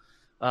 So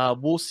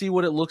we'll see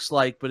what it looks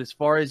like. But as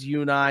far as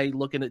you and I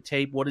looking at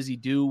tape, what does he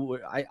do?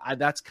 I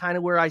that's kind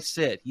of where I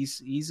sit.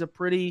 He's a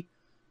pretty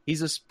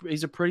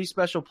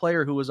special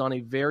player who was on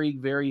a very,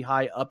 very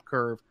high up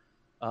curve.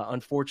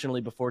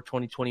 Unfortunately, before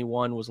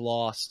 2021 was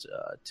lost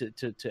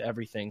to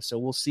everything. So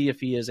we'll see if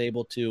he is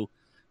able to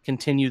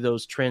continue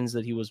those trends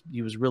that he was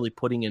really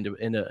putting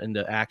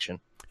into action.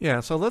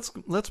 Yeah, so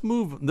let's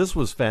move. This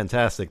was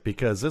fantastic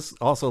because this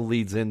also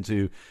leads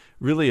into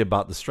really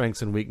about the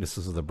strengths and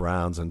weaknesses of the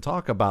Browns, and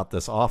talk about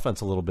this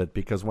offense a little bit,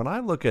 because when I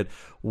look at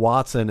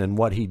Watson and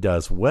what he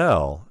does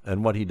well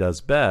and what he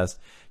does best,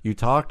 you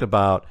talked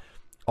about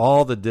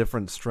all the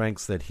different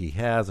strengths that he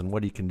has and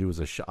what he can do as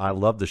a shot. I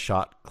love the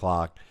shot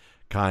clock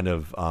kind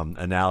of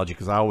analogy,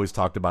 because I always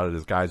talked about it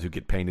as guys who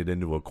get painted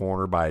into a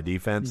corner by a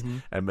defense,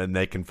 and then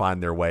they can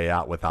find their way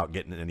out without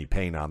getting any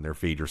paint on their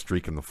feet or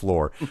streaking the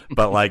floor.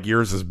 But like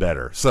yours is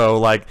better. So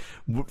like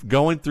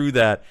going through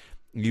that,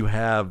 you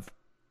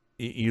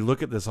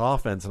look at this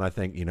offense, and I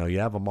think, you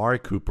have Amari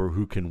Cooper,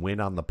 who can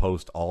win on the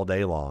post all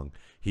day long.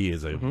 He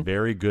is a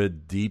very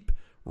good deep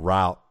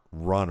route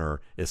runner,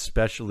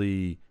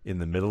 especially in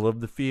the middle of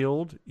the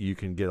field. You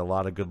can get a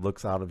lot of good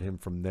looks out of him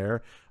from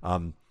there.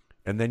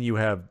 And then you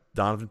have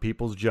Donovan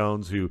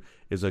Peoples-Jones, who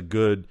is a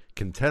good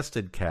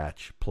contested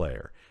catch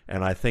player.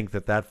 And I think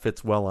that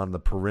fits well on the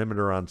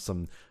perimeter on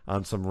some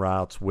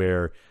routes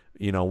where,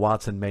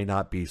 Watson may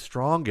not be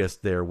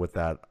strongest there with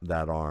that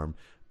arm,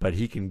 but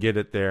he can get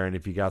it there. And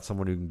if you got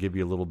someone who can give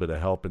you a little bit of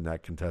help in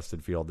that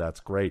contested field, that's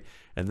great.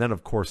 And then,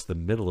 of course, the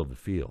middle of the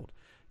field,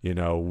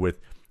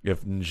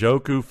 if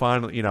Njoku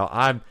finally,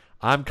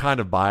 I'm kind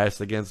of biased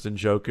against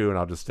Njoku, and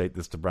I'll just state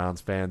this to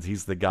Browns fans.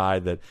 He's the guy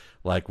that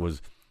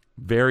was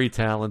very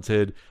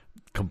talented,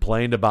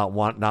 complained about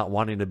not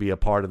wanting to be a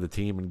part of the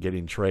team and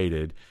getting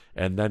traded.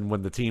 And then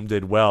when the team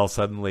did well,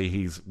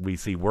 suddenly we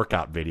see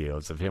workout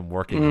videos of him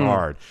working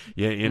hard,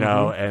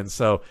 and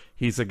so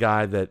he's a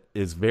guy that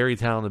is very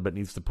talented but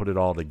needs to put it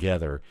all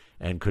together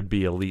and could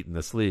be elite in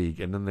this league.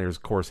 And then there's,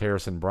 of course,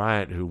 Harrison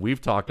Bryant, who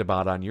we've talked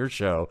about on your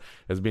show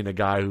as being a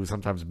guy who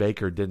sometimes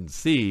Baker didn't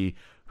see,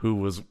 who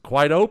was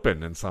quite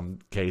open in some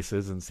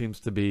cases and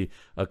seems to be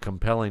a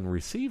compelling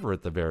receiver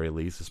at the very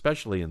least,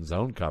 especially in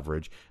zone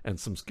coverage, and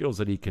some skills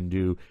that he can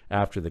do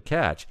after the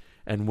catch.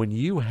 And when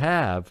you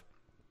have,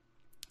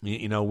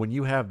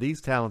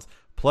 these talents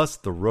plus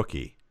the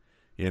rookie,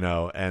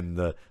 and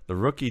the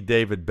rookie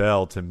David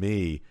Bell, to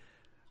me,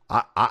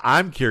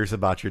 I'm curious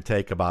about your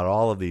take about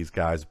all of these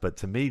guys, but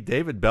to me,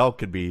 David Bell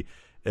could be,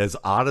 as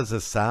odd as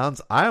this sounds,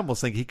 I almost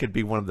think he could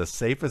be one of the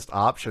safest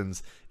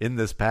options in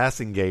this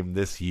passing game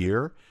this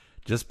year,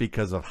 just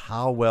because of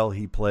how well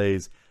he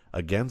plays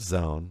against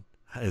zone,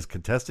 his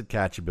contested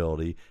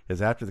catchability,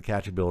 his after the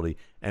catchability,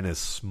 and his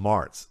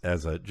smarts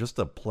as just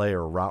a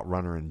player, route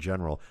runner in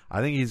general.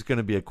 I think he's going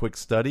to be a quick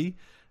study,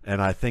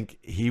 and I think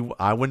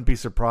I wouldn't be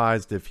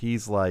surprised if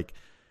he's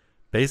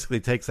basically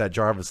takes that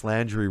Jarvis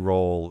Landry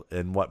role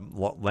in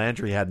what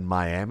Landry had in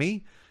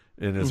Miami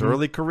in his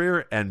early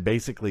career, and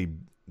basically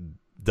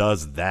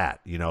does that,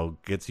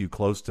 gets you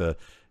close to,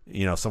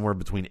 somewhere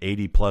between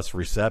 80 plus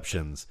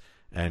receptions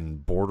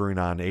and bordering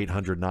on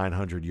 800,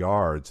 900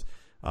 yards.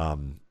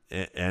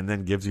 And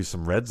then gives you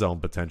some red zone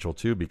potential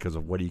too, because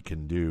of what he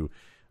can do,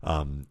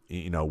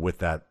 with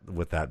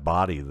that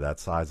body, that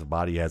size of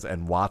body he has.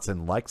 And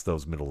Watson likes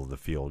those middle of the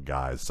field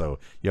guys. So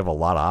you have a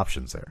lot of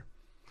options there.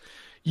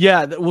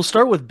 Yeah, we'll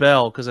start with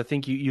Bell, because I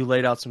think you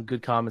laid out some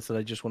good comments that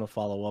I just want to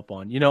follow up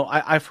on.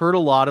 I've heard a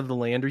lot of the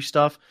Landry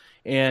stuff,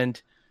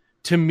 and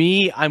to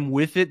me, I'm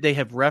with it. They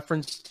have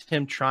referenced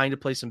him trying to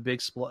play some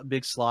big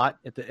slot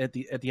at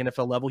the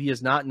NFL level. He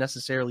has not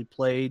necessarily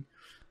played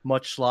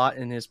much slot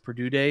in his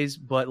Purdue days,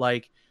 but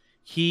like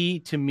he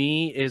to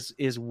me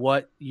is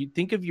what you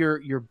think of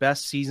your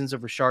best seasons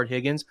of Rashard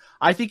Higgins.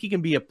 I think he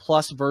can be a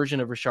plus version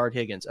of Rashard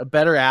Higgins, a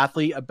better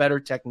athlete, a better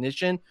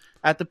technician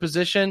at the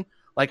position.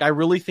 Like I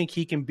really think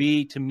he can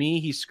be, to me,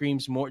 he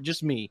screams more,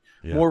 just me,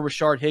 more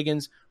Rashard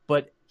Higgins,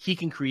 but he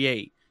can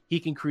create. He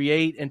can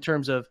create in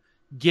terms of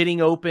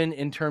getting open,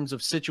 in terms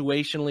of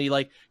situationally.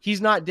 Like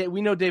he's not,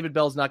 we know David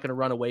Bell's not going to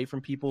run away from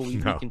people. We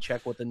can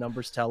check what the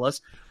numbers tell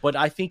us, but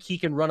I think he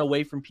can run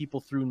away from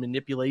people through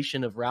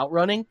manipulation of route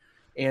running.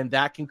 And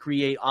that can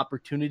create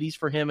opportunities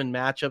for him in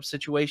matchup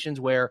situations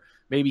where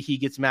maybe he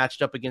gets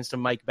matched up against a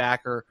Mike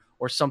Backer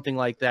or something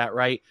like that,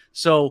 right?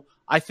 So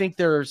I think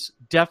there's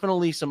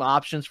definitely some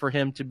options for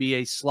him to be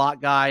a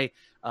slot guy,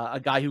 a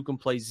guy who can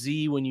play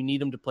Z when you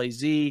need him to play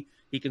Z.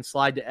 He can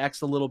slide to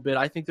X a little bit.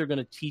 I think they're going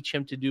to teach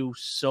him to do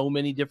so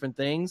many different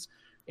things.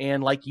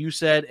 And like you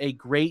said, a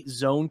great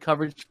zone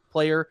coverage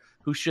player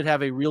who should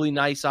have a really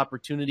nice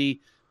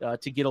opportunity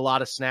to get a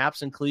lot of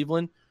snaps in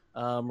Cleveland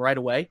right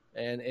away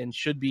and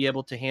should be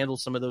able to handle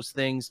some of those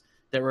things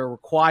that were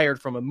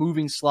required from a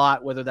moving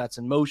slot, whether that's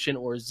in motion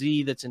or a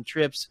Z that's in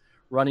trips,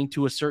 running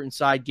to a certain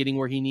side, getting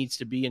where he needs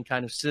to be and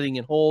kind of sitting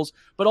in holes.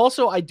 But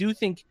also I do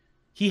think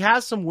he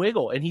has some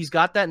wiggle and he's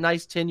got that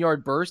nice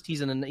 10-yard burst.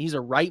 He's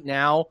a right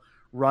now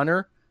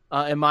runner,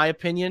 in my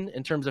opinion,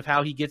 in terms of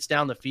how he gets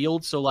down the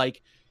field. So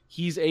like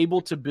he's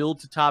able to build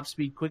to top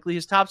speed quickly.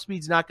 His top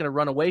speed's not going to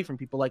run away from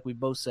people like we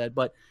both said,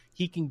 but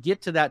he can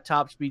get to that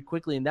top speed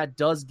quickly. And that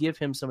does give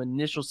him some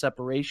initial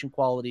separation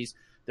qualities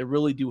that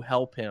really do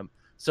help him.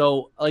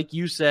 So like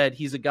you said,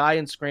 he's a guy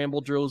in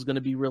scramble drill is going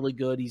to be really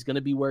good. He's going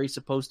to be where he's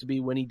supposed to be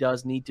when he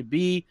does need to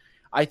be.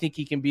 I think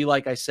he can be,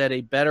 like I said,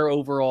 a better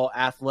overall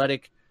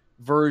athletic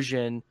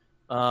version.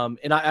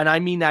 And I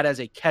mean that as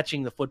a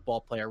catching the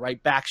football player,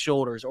 right? Back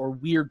shoulders or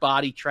weird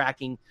body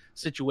tracking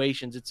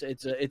situations.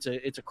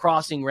 It's a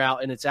crossing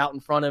route and it's out in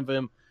front of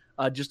him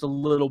just a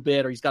little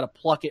bit, or he's got to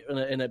pluck it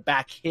in a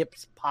back hip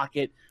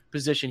pocket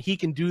position. He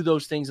can do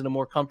those things in a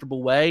more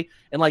comfortable way.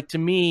 And like, to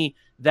me,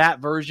 that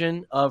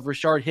version of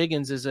Rashard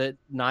Higgins is a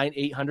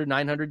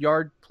 900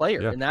 yard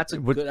player. And that's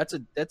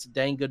a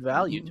dang good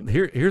value to me.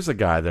 Here's a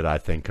guy that I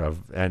think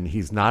of, and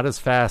he's not as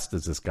fast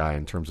as this guy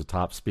in terms of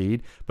top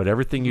speed, but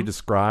everything you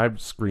described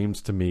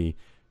screams to me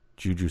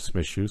Juju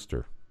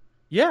Smith-Schuster.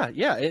 Yeah.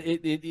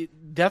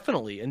 It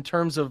definitely, in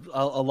terms of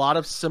a lot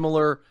of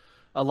similar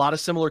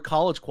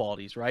college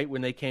qualities, right?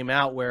 When they came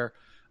out, where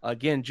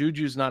again,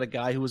 Juju's not a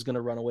guy who was going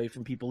to run away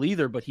from people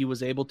either, but he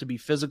was able to be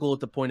physical at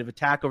the point of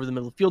attack over the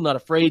middle of the field, not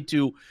afraid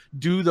to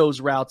do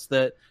those routes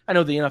that, I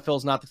know the NFL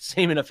is not the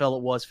same NFL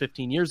it was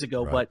 15 years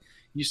ago, right, but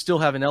you still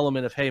have an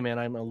element of, hey man,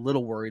 I'm a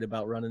little worried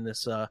about running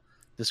this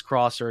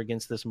crosser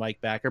against this Mike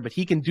Backer, but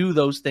he can do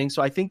those things.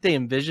 So I think they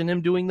envision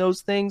him doing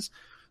those things.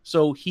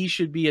 So he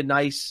should be a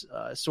nice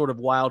sort of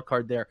wild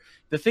card there.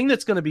 The thing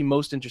that's going to be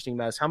most interesting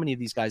about is how many of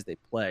these guys they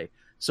play.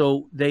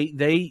 So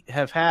they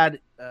have had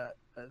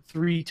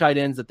 3 tight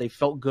ends that they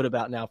felt good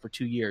about now for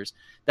 2 years.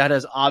 That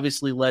has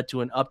obviously led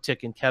to an uptick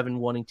in Kevin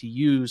wanting to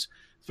use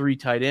 3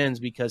 tight ends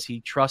because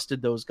he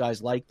trusted those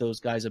guys, like those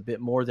guys, a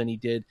bit more than he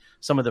did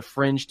some of the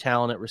fringe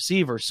talent at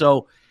receiver.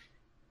 So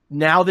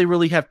now they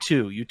really have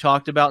 2. You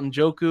talked about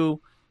Njoku.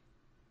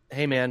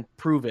 Hey man,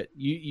 prove it.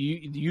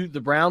 You the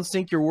Browns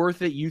think you're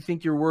worth it. You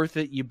think you're worth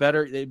it.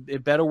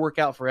 It better work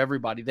out for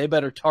everybody. They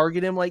better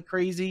target him like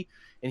crazy,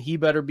 and he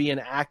better be an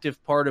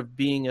active part of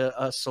being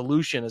a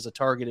solution as a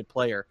targeted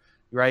player,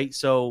 right?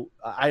 So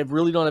I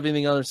really don't have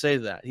anything other to say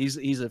to that.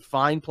 He's a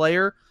fine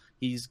player.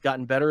 He's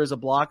gotten better as a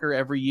blocker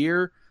every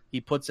year.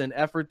 He puts in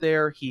effort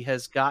there. He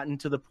has gotten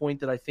to the point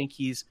that I think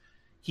he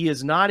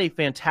is not a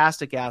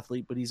fantastic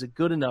athlete, but he's a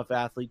good enough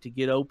athlete to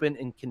get open,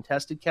 and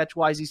contested catch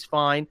wise, he's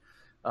fine.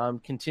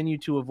 Continue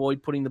to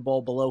avoid putting the ball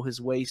below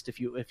his waist if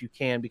you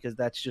can, because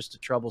that's just a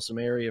troublesome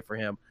area for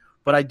him.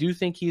 But I do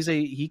think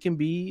he can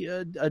be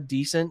a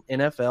decent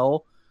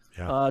NFL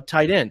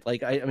tight end.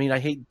 Like I mean, I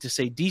hate to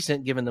say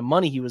decent given the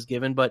money he was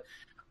given, but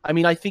I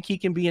mean, I think he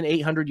can be an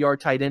 800-yard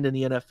tight end in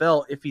the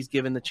NFL if he's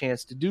given the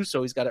chance to do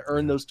so. He's got to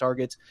earn those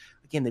targets.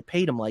 Again, they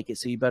paid him like it,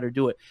 so you better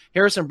do it.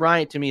 Harrison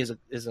Bryant, to me,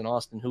 is an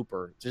Austin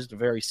Hooper, just a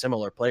very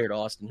similar player to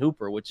Austin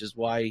Hooper, which is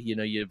why, you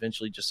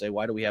eventually just say,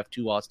 why do we have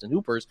 2 Austin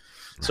Hoopers?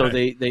 So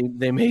they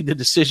made the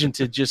decision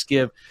to just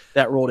give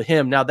that role to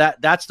him. Now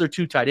that's their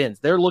 2 tight ends.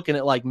 They're looking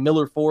at like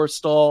Miller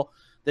Forrestall.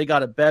 They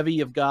got a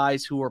bevy of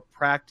guys who are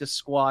practice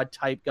squad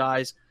type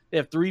guys. They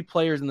have 3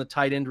 players in the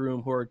tight end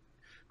room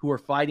who are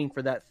fighting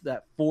for that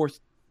 4th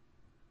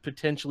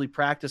potentially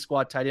practice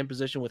squad tight end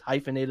position with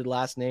hyphenated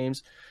last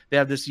names. They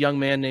have this young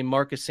man named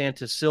Marcus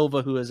Santos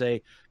Silva, who is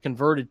a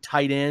converted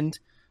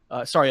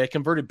a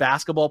converted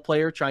basketball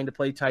player trying to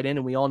play tight end.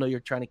 And we all know you're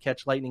trying to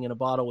catch lightning in a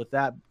bottle with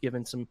that,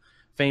 given some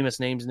famous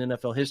names in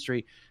NFL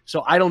history.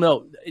 So I don't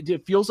know.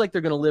 It feels like they're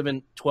going to live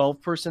in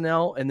 12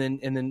 personnel and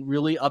then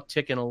really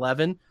uptick in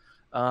 11.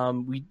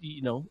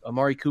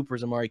 Amari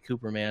Cooper's Amari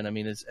Cooper, man. I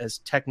mean,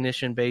 as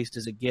technician based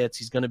as it gets,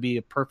 he's going to be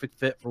a perfect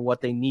fit for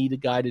what they need a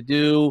guy to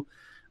do.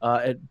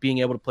 at being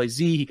able to play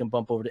Z. He can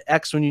bump over to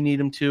X when you need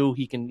him to.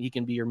 He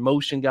can be your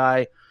motion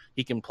guy.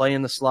 He can play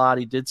in the slot.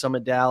 He did some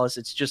at Dallas.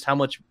 It's just how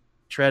much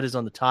tread is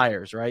on the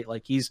tires, right?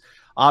 Like, he's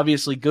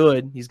obviously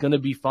good. He's going to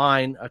be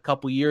fine a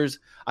couple years.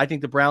 I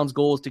think the Browns'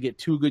 goal is to get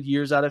 2 good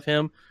years out of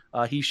him.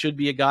 He should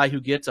be a guy who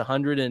gets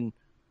 100 and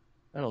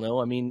I don't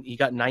know. I mean, he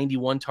got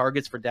 91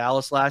 targets for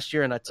Dallas last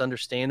year, and that's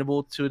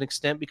understandable to an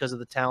extent because of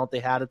the talent they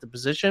had at the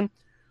position.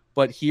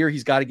 But here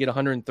he's got to get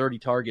 130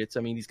 targets. I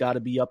mean, he's got to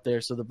be up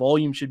there. So the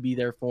volume should be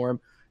there for him.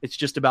 It's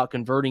just about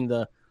converting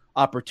the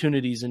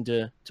opportunities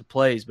into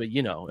plays. But,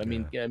 I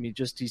mean,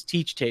 just he's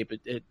teach tape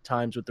at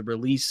times with the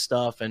release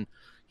stuff, and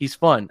he's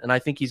fun. And I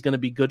think he's going to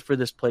be good for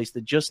this place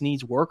that just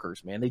needs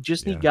workers, man. They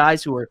just need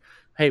guys who are,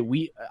 hey,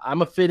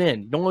 I'm a fit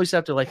in. You don't always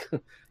have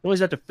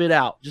to fit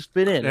out. Just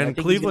fit in. And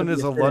Cleveland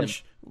is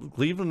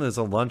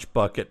a lunch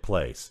bucket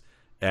place.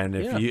 And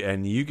if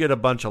you get a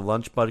bunch of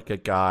lunch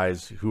bucket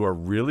guys who are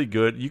really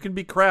good, you can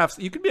be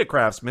a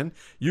craftsman.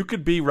 You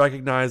could be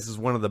recognized as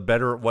one of the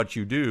better at what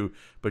you do,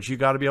 but you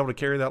got to be able to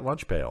carry that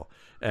lunch pail.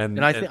 And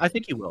I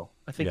think you will.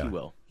 I think you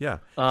will. Yeah.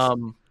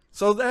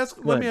 So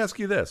let me ask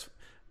you this.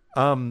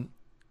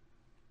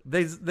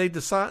 They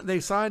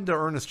signed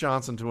Ernest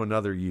Johnson to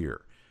another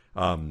year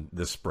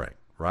this spring,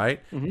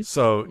 right? Mm-hmm.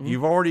 So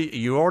you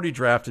already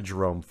drafted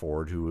Jerome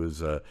Ford, who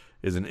is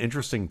an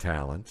interesting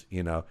talent.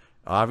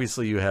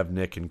 Obviously you have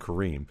Nick and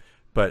Kareem,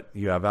 but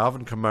you have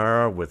Alvin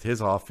Kamara with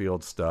his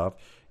off-field stuff.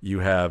 You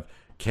have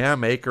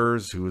Cam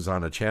Akers, who is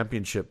on a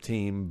championship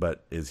team,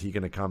 but is he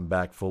going to come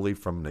back fully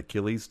from an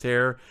Achilles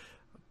tear?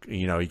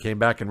 He came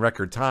back in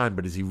record time,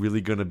 but is he really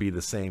going to be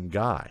the same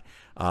guy?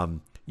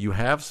 You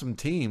have some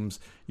teams.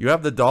 You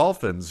have the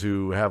Dolphins,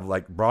 who have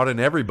brought in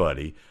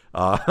everybody.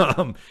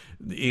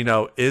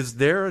 Is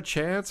there a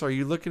chance? Are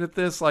you looking at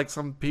this like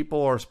some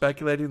people are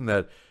speculating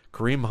that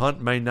Kareem Hunt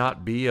may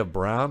not be a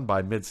Brown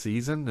by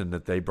midseason, and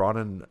that they brought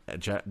in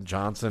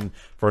Johnson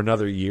for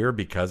another year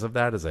because of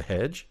that as a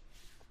hedge?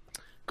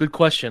 Good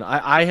question.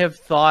 I have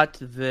thought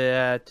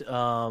that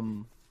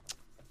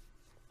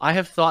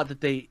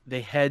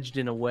they hedged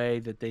in a way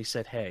that they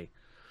said, hey,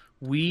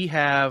 we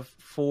have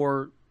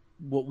 4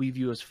 what we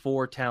view as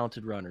 4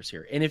 talented runners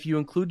here. And if you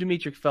include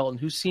Demetric Felton,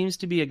 who seems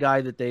to be a guy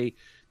that they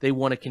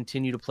want to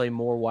continue to play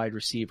more wide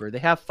receiver, they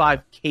have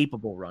 5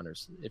 capable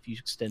runners if you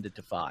extend it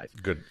to 5.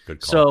 Good call.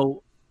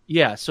 So,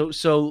 yeah, so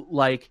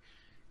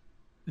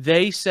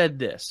they said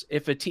this.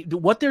 If a team,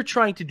 what they're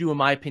trying to do, in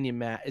my opinion,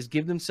 Matt, is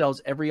give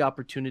themselves every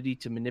opportunity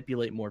to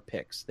manipulate more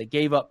picks. They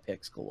gave up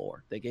picks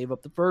galore. They gave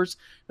up the first,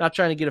 not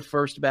trying to get a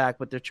first back,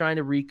 but they're trying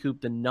to recoup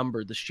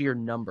the sheer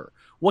number.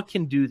 What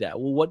can do that?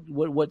 Well,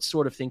 what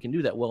sort of thing can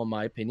do that? Well, in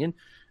my opinion,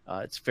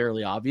 it's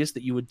fairly obvious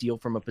that you would deal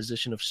from a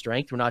position of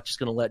strength. We're not just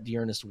going to let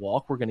D'Ernest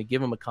walk. We're going to give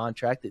him a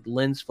contract that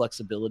lends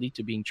flexibility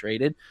to being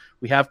traded.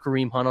 We have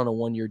Kareem Hunt on a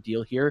 1-year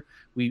deal here.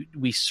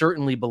 We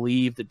certainly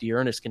believe that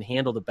D'Ernest can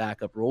handle the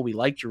backup role. We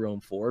like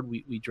Jerome Ford.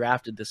 We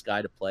drafted this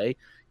guy to play.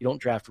 You don't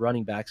draft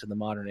running backs in the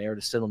modern era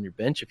to sit on your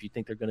bench if you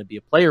think they're going to be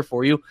a player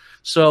for you.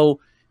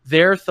 So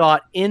their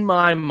thought, in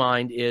my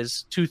mind,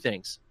 is 2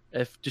 things.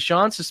 If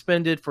Deshaun's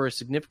suspended for a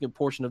significant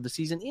portion of the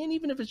season, and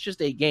even if it's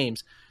just 8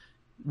 games,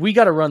 we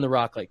got to run the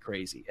rock like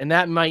crazy. And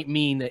that might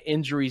mean that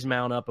injuries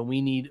mount up, and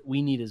we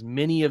need as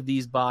many of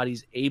these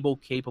bodies,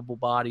 capable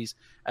bodies,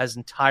 as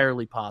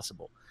entirely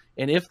possible.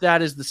 And if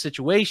that is the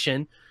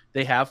situation,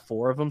 they have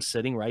 4 of them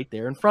sitting right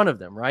there in front of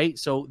them, right?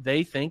 So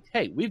they think,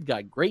 hey, we've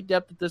got great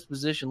depth at this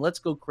position. Let's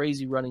go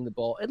crazy running the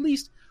ball. At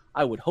least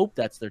I would hope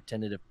that's their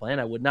tentative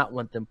plan. I would not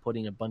want them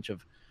putting a bunch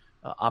of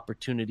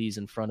opportunities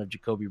in front of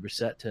Jacoby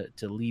Brissett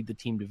to lead the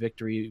team to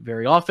victory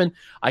very often.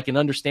 I can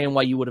understand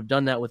why you would have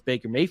done that with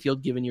Baker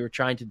Mayfield, given you were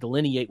trying to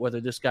delineate whether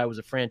this guy was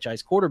a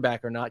franchise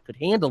quarterback or not, could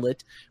handle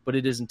it, but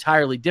it is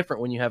entirely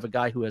different when you have a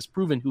guy who has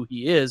proven who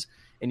he is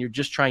and you're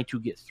just trying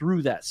to get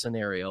through that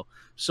scenario.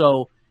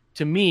 So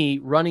to me,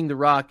 running the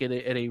rock at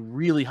a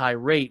really high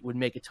rate would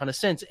make a ton of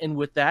sense. And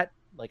with that,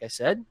 like I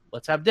said,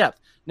 let's have depth.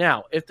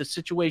 Now, if the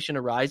situation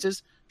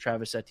arises,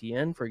 Travis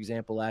Etienne, for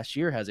example, last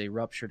year has a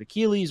ruptured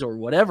Achilles or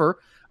whatever,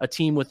 a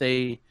team with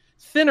a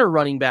thinner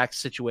running back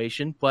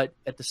situation, but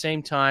at the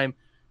same time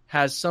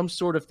has some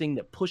sort of thing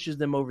that pushes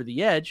them over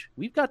the edge.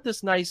 We've got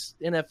this nice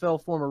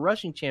NFL former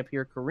rushing champ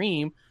here,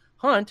 Kareem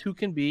Hunt, who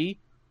can be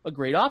a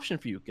great option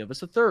for you. Give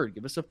us a 3rd,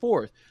 give us a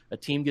 4th. A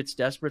team gets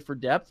desperate for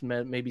depth.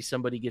 Maybe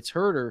somebody gets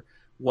hurt or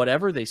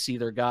whatever. They see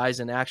their guys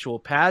in actual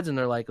pads and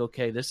they're like,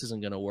 okay, this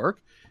isn't going to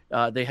work.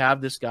 They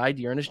have this guy,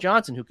 D'Ernest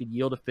Johnson, who could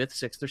yield a 5th,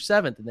 6th, or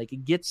 7th, and they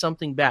could get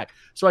something back.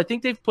 So I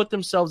think they've put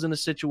themselves in a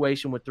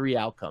situation with 3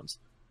 outcomes.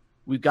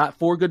 We've got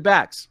 4 good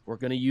backs. We're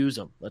going to use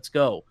them. Let's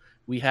go.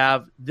 We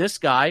have this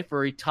guy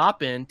for a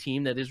top-end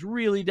team that is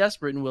really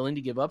desperate and willing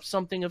to give up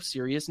something of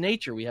serious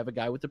nature. We have a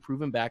guy with a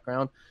proven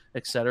background,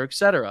 et cetera,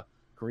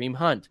 Kareem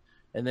Hunt.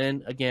 And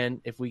then,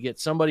 again, if we get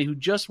somebody who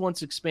just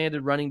wants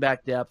expanded running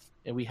back depth,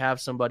 and we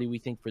have somebody we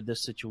think for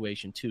this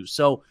situation too.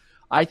 So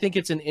I think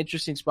it's an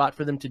interesting spot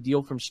for them to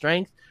deal from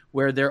strength,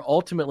 where they're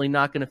ultimately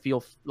not going to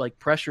feel like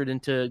pressured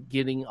into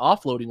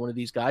offloading one of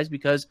these guys,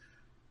 because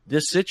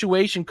this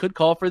situation could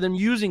call for them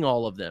using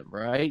all of them,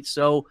 right?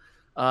 So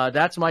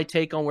that's my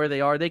take on where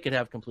they are. They could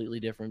have completely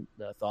different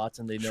thoughts,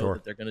 and they know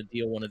that they're going to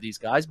deal one of these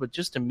guys. But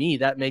just to me,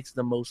 that makes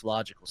the most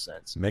logical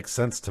sense. Makes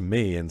sense to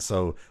me. And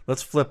so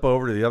let's flip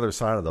over to the other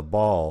side of the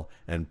ball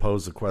and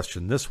pose the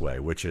question this way,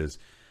 which is,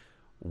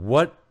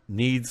 what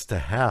needs to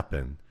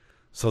happen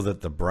so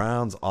that the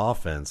Browns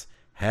offense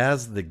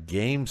has the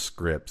game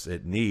scripts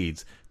it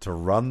needs to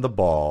run the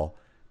ball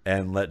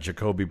and let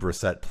Jacoby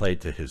Brissett play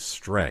to his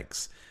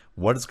strengths?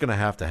 What is going to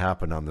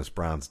happen on this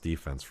Browns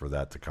defense for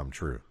that to come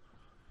true?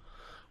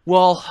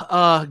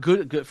 Well,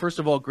 good. First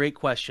of all, great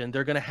question.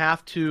 They're going to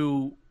have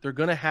to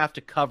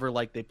cover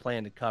like they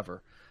plan to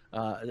cover.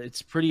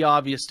 It's pretty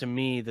obvious to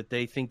me that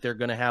they think they're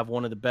going to have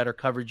one of the better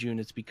coverage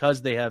units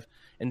because they have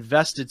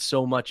invested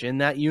so much in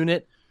that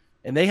unit,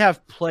 and they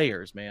have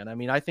players, man. I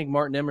mean, I think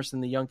Martin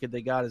Emerson, the young kid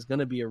they got, is going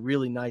to be a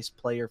really nice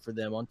player for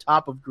them. On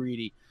top of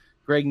Greedy,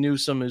 Greg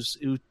Newsome,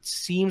 who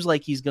seems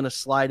like he's going to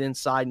slide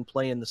inside and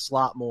play in the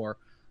slot more.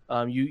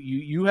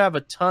 You have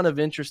a ton of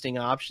interesting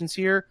options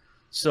here,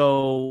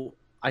 so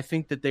I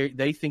think that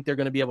they think they're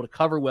going to be able to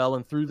cover well,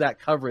 and through that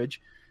coverage,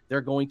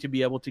 they're going to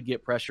be able to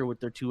get pressure with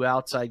their two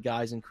outside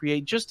guys and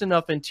create just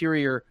enough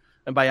interior.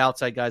 And by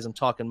outside guys, I'm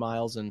talking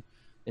Miles and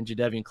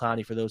Jadeveon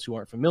Clowney, for those who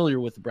aren't familiar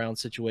with the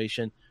Browns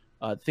situation.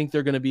 I think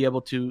they're going to be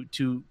able to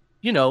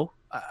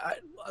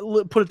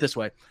put it this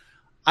way.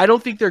 I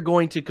don't think they're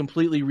going to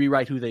completely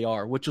rewrite who they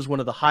are, which was one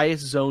of the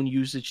highest zone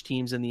usage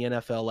teams in the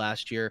NFL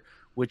last year,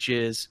 which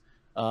is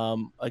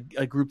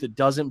a group that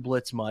doesn't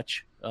blitz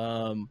much.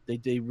 They're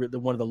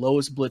one of the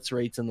lowest blitz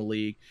rates in the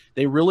league.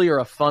 They really are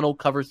a funnel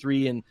cover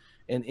three and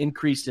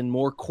increased in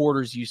more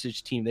quarters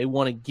usage team. They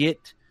want to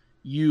get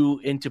you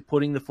into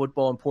putting the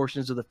football in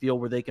portions of the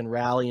field where they can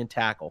rally and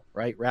tackle,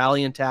 right?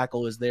 Rally and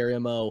tackle is their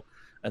MO,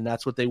 and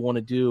that's what they want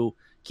to do.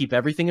 Keep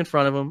everything in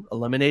front of them,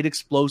 eliminate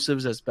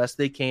explosives as best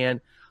they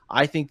can.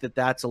 I think that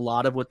that's a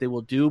lot of what they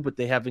will do, but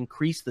they have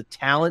increased the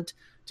talent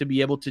to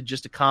be able to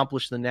just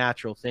accomplish the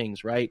natural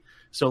things, right?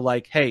 So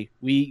like, hey,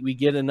 we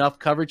get enough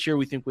coverage here.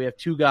 We think we have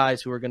two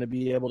guys who are going to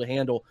be able to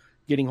handle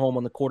getting home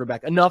on the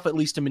quarterback, enough at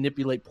least to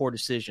manipulate poor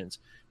decisions.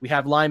 We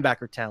have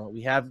linebacker talent.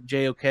 We have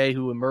JOK,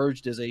 who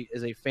emerged as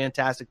a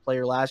fantastic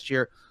player last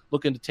year,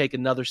 looking to take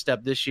another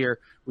step this year.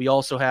 We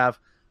also have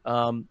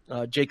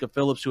Jacob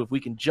Phillips, who, if we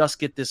can just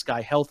get this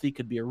guy healthy,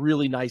 could be a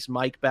really nice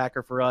Mike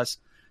backer for us.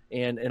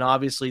 And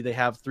obviously they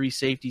have three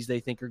safeties they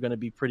think are going to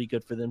be pretty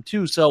good for them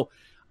too. So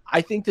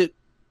I think that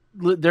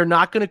they're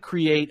not going to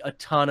create a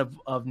ton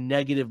of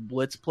negative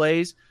blitz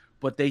plays,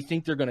 but they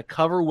think they're going to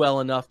cover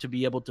well enough to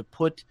be able to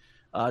put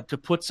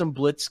some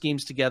blitz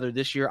schemes together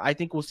this year. I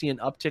think we'll see an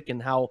uptick in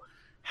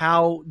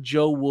how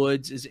Joe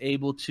Woods is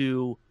able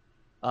to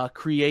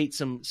create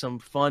some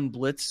fun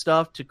blitz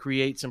stuff to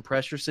create some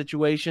pressure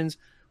situations.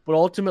 But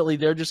ultimately,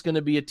 they're just going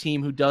to be a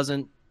team who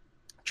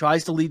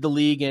tries to lead the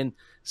league in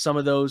some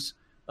of those.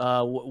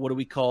 What do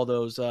we call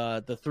those?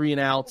 The 3 and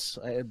outs.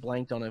 I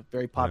blanked on a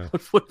very popular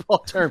football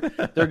term.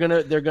 They're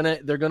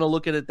gonna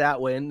look at it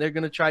that way, and they're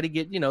gonna try to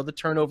get the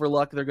turnover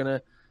luck. They're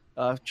gonna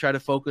try to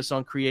focus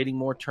on creating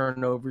more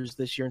turnovers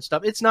this year and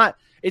stuff. It's not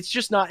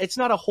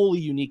a wholly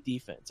unique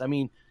defense. I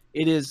mean,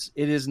 it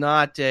is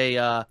not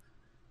a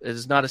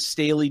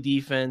Staley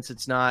defense.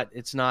 It's not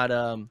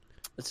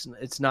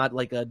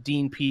like a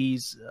Dean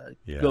Pease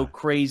go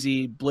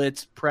crazy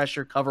blitz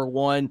pressure cover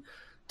one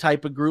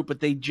type of group,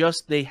 but I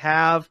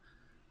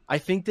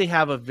think they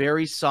have a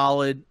very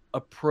solid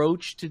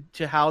approach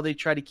to how they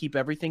try to keep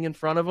everything in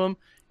front of them,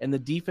 and the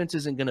defense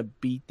isn't going to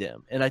beat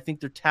them. And I think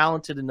they're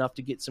talented enough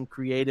to get some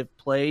creative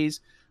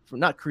plays,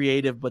 not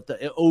creative, but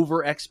the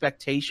over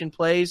expectation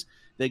plays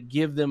that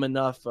give them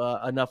enough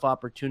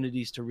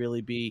opportunities to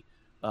really be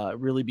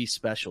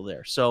special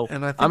there. So,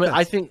 and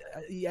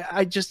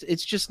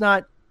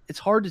it's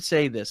hard to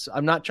say this.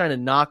 I'm not trying to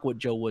knock what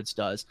Joe Woods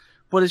does,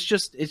 but it's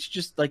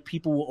just like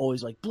people will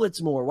always like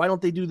blitz more. Why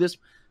don't they do this?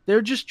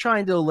 They're just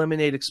trying to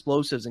eliminate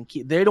explosives and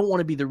they don't want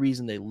to be the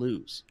reason they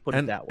lose. Put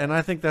it that way. And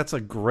I think that's a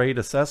great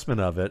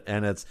assessment of it,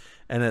 and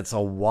it's a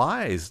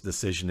wise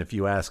decision if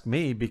you ask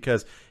me,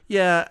 because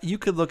you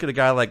could look at a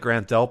guy like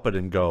Grant Delpit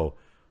and go,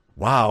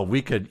 wow,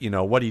 we could,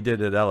 what he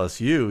did at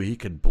LSU, he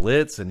could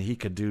blitz and he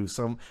could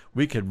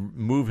we could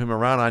move him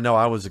around. I know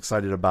I was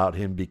excited about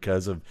him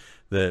because of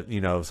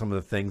some of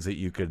the things that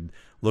you could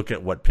look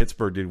at what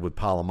Pittsburgh did with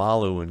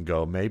Palomalu and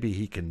go, maybe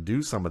he can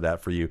do some of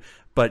that for you.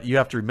 But you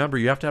have to remember,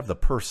 you have to have the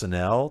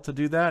personnel to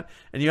do that.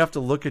 And you have to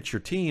look at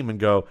your team and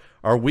go,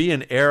 are we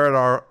an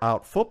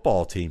air-out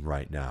football team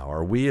right now?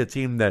 Are we a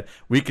team that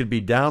we could be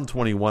down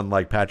 21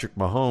 like Patrick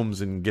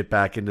Mahomes and get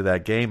back into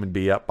that game and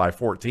be up by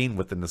 14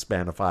 within the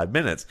span of 5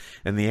 minutes?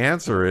 And the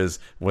answer is,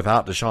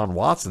 without Deshaun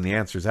Watson, the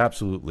answer is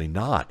absolutely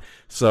not.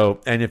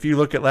 So, and if you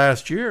look at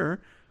last year,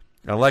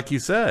 like you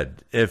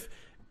said, if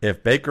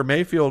Baker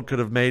Mayfield could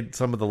have made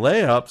some of the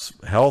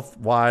layups,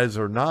 health-wise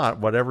or not,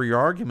 whatever your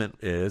argument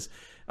is,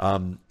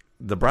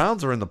 the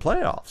Browns are in the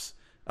playoffs.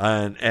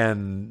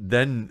 And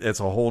then it's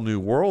a whole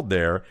new world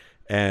there.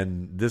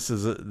 And this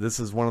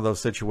is one of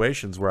those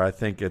situations where I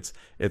think it's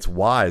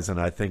wise,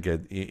 and I think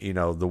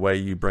the way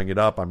you bring it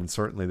up. I mean,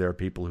 certainly there are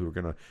people who are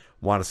going to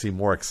want to see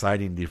more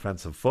exciting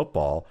defensive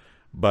football,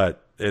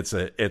 but it's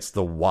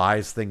the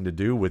wise thing to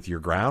do with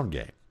your ground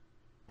game.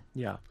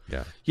 Yeah.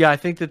 Yeah. I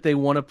think that they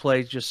want to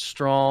play just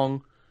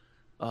strong,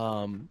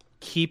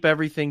 keep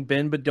everything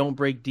bend but don't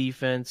break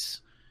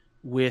defense,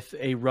 with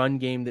a run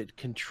game that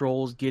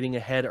controls getting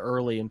ahead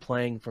early and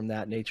playing from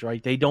that nature,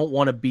 right? They don't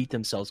want to beat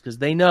themselves because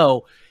they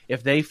know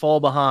if they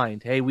fall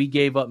behind, hey, we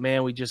gave up,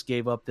 man, we just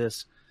gave up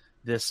this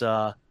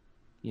a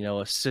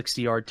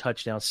 60-yard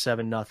touchdown,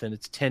 7-0,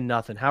 it's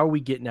 10-0. How are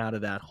we getting out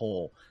of that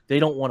hole? They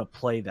don't want to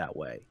play that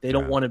way. They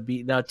don't want to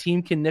be. Now, a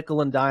team can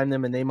nickel and dime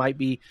them, and they might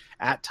be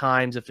at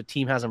times, if a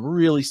team has them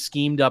really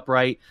schemed up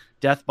right,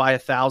 death by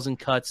 1,000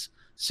 cuts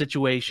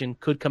situation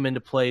could come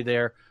into play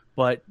there.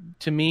 But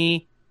to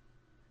me,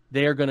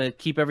 they are going to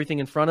keep everything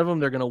in front of them.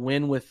 They're going to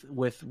win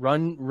with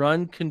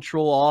run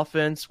control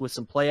offense with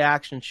some play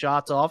action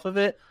shots off of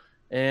it,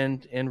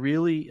 and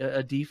really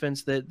a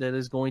defense that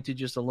is going to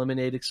just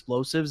eliminate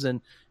explosives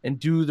and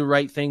do the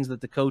right things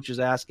that the coach is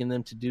asking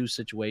them to do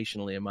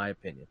situationally, in my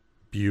opinion.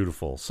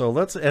 Beautiful. So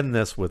let's end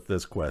this with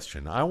this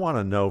question. I want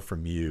to know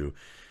from you.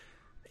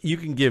 You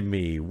can give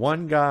me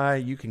one guy.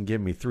 You can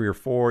give me 3 or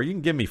 4. You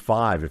can give me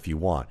 5 if you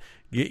want.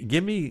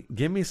 Give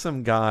me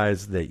some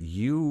guys that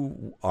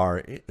you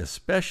are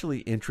especially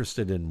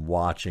interested in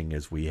watching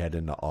as we head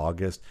into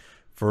August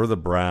for the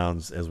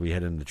Browns, as we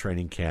head into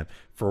training camp,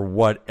 for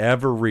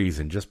whatever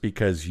reason, just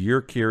because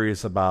you're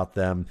curious about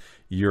them,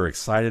 you're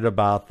excited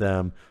about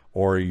them,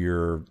 or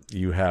you're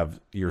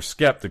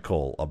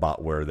skeptical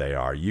about where they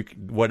are.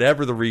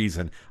 Whatever the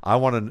reason, I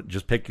want to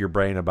just pick your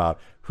brain about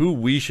who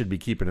we should be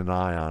keeping an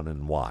eye on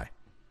and why.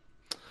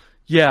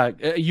 Yeah,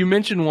 you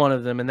mentioned one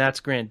of them, and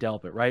that's Grant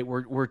Delpit, right?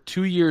 We're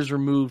 2 years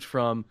removed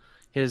from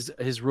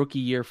his rookie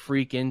year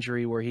freak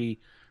injury where he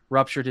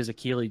ruptured his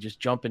Achilles just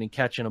jumping and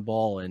catching a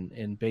ball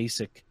in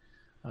basic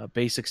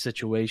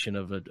situation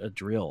of a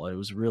drill. It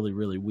was really,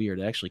 really weird.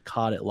 I actually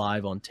caught it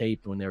live on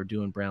tape when they were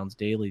doing Browns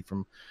Daily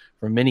from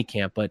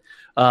minicamp. But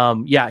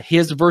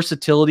his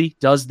versatility,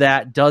 does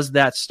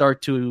that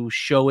start to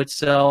show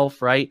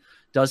itself, right?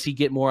 Does he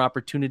get more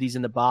opportunities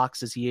in the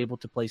box? Is he able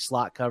to play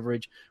slot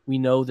coverage? We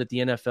know that the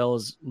NFL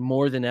is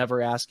more than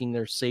ever asking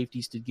their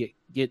safeties to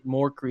get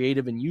more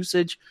creative in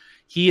usage.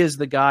 He is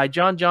the guy.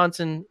 John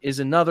Johnson is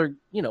another,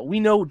 we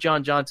know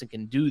John Johnson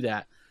can do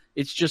that.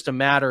 It's just a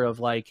matter of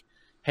like,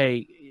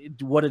 hey,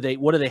 what do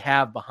they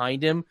have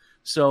behind him?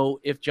 So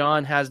if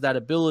John has that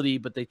ability,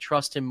 but they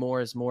trust him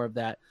more as more of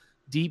that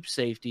deep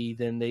safety,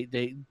 then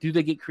they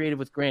get creative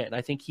with Grant. And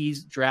I think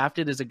he's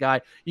drafted as a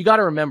guy. You got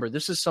to remember,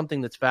 this is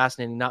something that's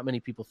fascinating. Not many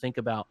people think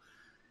about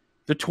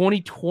the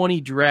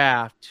 2020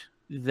 draft.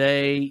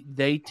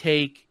 They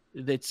take,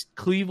 it's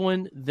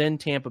Cleveland, then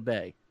Tampa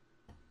Bay.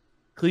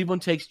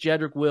 Cleveland takes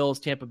Jedrick Wills.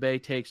 Tampa Bay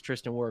takes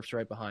Tristan Wirfs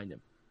right behind him.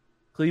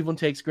 Cleveland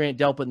takes Grant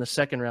Delpit in the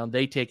second round.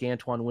 They take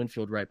Antoine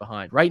Winfield right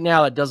behind. Right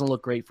now, it doesn't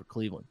look great for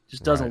Cleveland.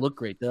 Just doesn't look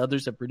great. The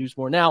others have produced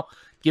more. Now,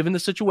 given the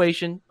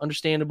situation,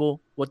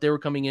 understandable, what they were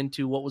coming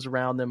into, what was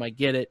around them, I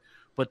get it.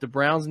 But the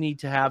Browns need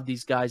to have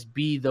these guys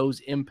be those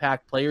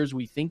impact players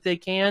we think they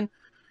can.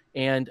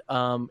 And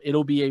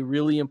it'll be a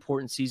really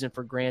important season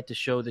for Grant to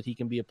show that he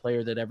can be a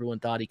player that everyone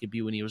thought he could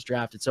be when he was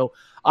drafted. So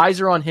eyes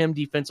are on him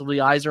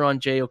defensively. Eyes are on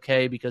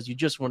JOK because you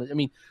just want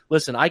to –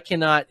 listen, I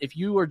cannot – if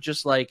you are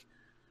just like –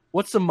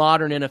 what's the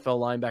modern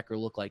NFL linebacker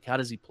look like? How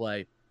does he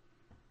play?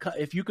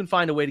 If you can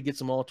find a way to get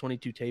some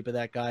all-22 tape of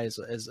that guy as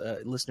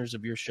listeners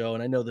of your show,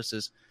 and I know this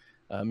is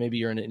maybe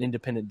you're in an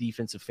independent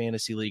defensive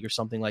fantasy league or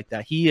something like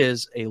that, he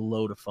is a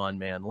load of fun,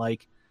 man.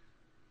 Like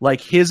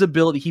his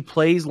ability, he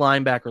plays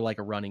linebacker like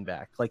a running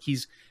back. Like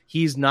he's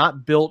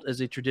not built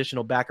as a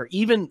traditional backer,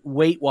 even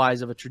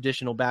weight-wise of a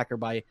traditional backer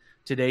by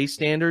today's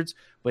standards,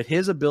 but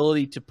his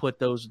ability to put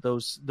those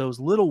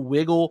little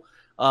wiggle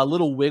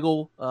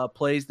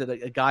plays that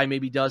a guy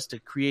maybe does to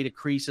create a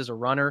crease as a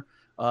runner.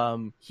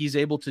 He's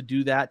able to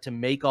do that to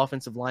make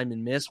offensive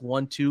linemen miss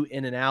 1-2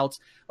 in and outs.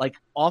 Like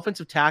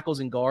offensive tackles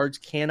and guards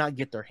cannot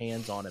get their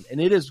hands on him.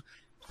 And it is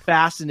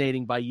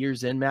fascinating by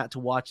years in, Matt, to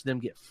watch them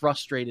get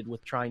frustrated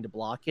with trying to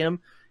block him.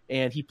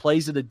 And he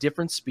plays at a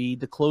different speed.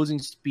 The closing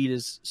speed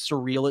is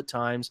surreal at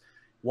times.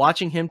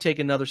 Watching him take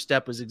another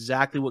step is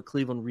exactly what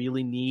Cleveland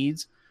really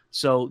needs.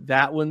 So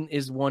that one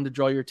is one to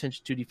draw your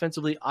attention to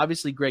defensively.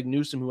 Obviously, Greg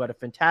Newsome, who had a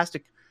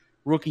fantastic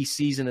rookie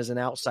season as an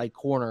outside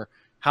corner.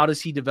 How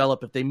does he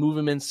develop? If they move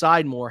him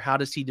inside more, how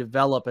does he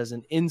develop as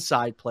an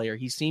inside player?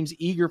 He seems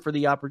eager for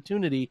the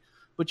opportunity,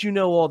 but you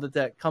know all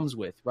that comes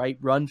with, right?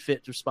 Run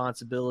fit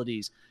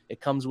responsibilities.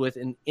 It comes with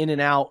an in and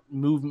out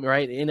movement,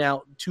 right? In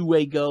out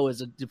two-way go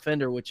as a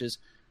defender, which is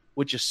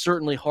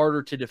certainly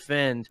harder to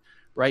defend,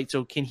 right?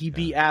 So can he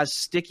be as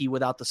sticky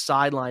without the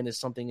sideline as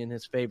something in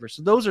his favor?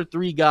 So those are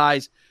three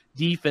guys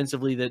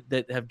defensively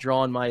that have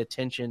drawn my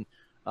attention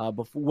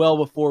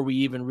before we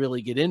even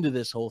really get into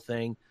this whole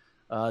thing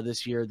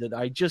this year, that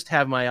I just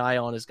have my eye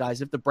on as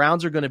guys. If the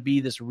Browns are going to be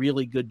this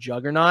really good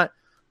juggernaut,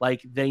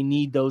 Like, they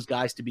need those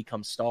guys to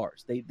become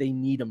stars. They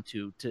need them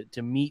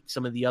to meet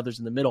some of the others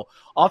in the middle.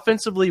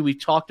 Offensively, we've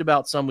talked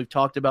about some. We've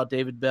talked about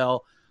David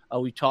Bell.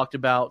 We talked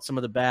about some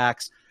of the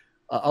backs.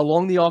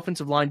 Along the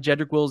offensive line,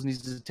 Jedrick Wills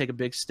needs to take a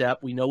big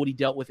step. We know what he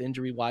dealt with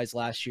injury-wise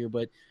last year,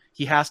 but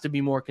he has to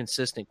be more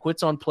consistent.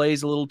 Quits on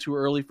plays a little too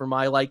early for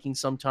my liking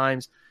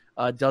sometimes.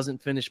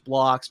 Doesn't finish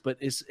blocks, but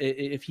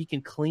if he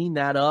can clean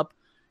that up,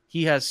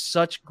 he has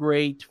such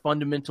great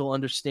fundamental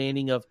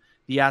understanding of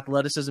the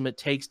athleticism it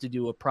takes to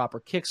do a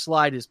proper kick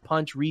slide. His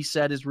punch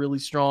reset is really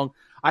strong.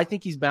 I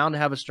think he's bound to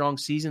have a strong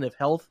season if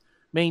health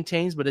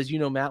maintains. But as you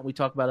know, Matt, we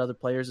talk about other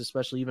players,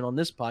 especially even on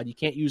this pod. You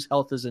can't use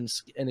health as an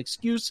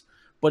excuse,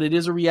 but it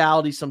is a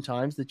reality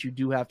sometimes that you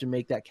do have to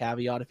make that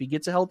caveat. If he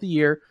gets a healthy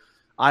year,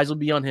 eyes will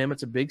be on him.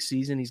 It's a big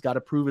season. He's got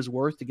to prove his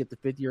worth to get the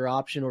fifth-year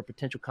option or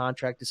potential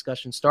contract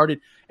discussion started.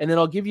 And then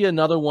I'll give you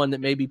another one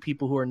that maybe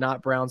people who are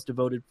not Browns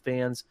devoted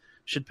fans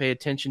should pay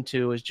attention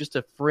to, is just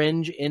a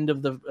fringe end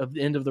of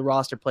the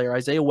roster player,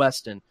 Isaiah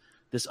Weston,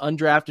 this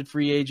undrafted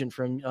free agent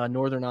from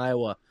Northern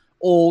Iowa.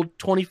 Old,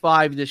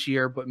 25 this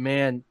year, but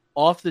man,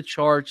 off the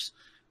charts,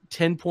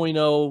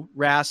 10.0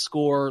 RAS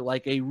score,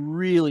 like a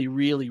really,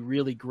 really,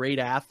 really great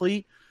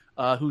athlete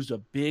who's a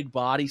big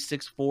body,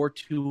 6'4",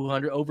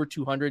 200, over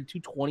 200,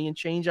 220 and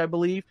change, I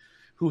believe,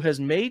 who has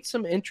made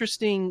some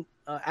interesting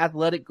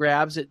athletic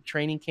grabs at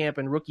training camp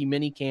and rookie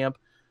mini camp.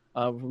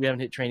 We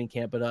haven't hit training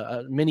camp,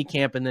 but mini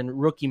camp and then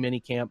rookie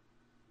mini camp.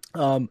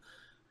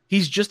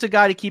 He's just a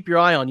guy to keep your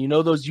eye on. You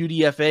know, those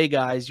UDFA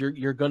guys,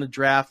 you're going to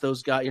draft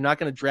those guys. You're not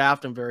going to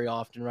draft them very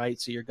often, right?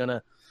 So you're going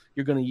to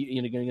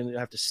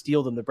have to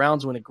steal them. The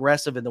Browns went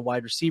aggressive in the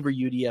wide receiver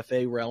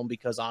UDFA realm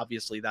because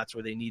obviously that's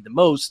where they need the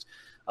most.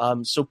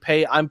 I'm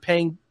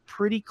paying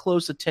pretty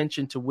close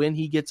attention to when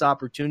he gets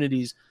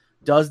opportunities.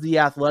 Does the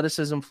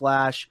athleticism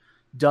flash?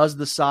 Does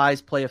the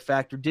size play a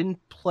factor? Didn't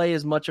play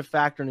as much a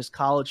factor in his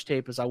college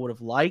tape as I would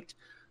have liked.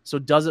 So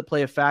does it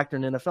play a factor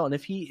in NFL? And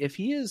if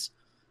he is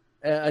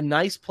a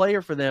nice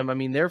player for them, I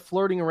mean, they're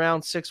flirting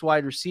around 6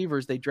 wide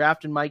receivers. They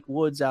drafted Mike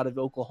Woods out of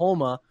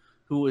Oklahoma,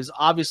 who is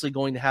obviously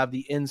going to have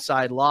the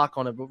inside lock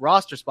on a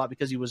roster spot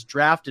because he was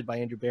drafted by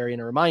Andrew Berry.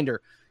 And a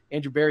reminder,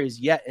 Andrew Berry is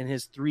yet in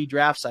his 3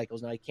 draft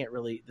cycles. Now, he can't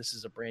really – this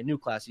is a brand new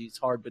class. It's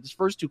hard. But his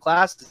first 2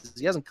 classes,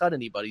 he hasn't cut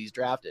anybody. He's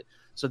drafted.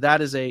 So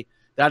that is a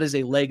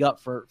leg up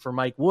for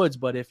Mike Woods.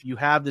 But if you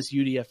have this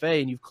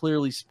UDFA and you've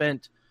clearly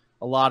spent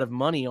a lot of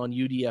money on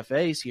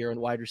UDFAs here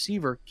in wide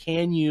receiver,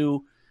 can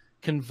you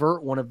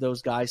convert one of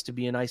those guys to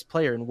be a nice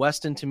player? And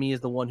Weston, to me,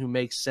 is the one who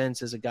makes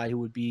sense as a guy who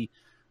would be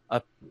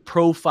a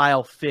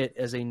profile fit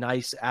as a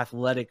nice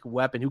athletic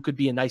weapon, who could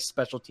be a nice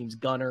special teams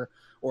gunner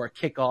or a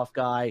kickoff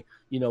guy.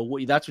 You know,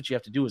 that's what you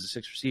have to do as a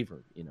 6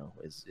 receiver, you know,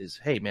 is,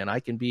 hey, man, I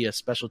can be a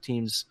special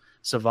teams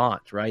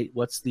savant, right?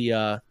 What's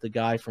the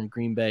guy from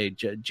Green Bay?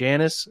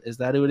 Janis, is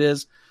that who it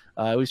is?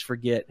 I always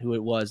forget who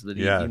it was.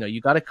 You know,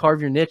 you got to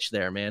carve your niche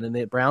there, man. And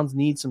the Browns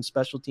need some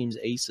special teams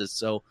aces.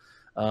 So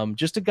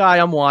just a guy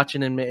I'm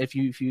watching, and if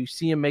you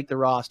see him make the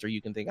roster,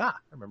 you can think, I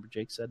remember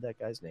Jake said that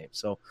guy's name.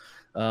 So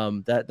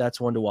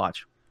that's one to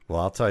watch. Well,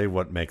 I'll tell you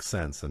what makes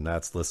sense, and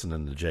that's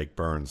listening to Jake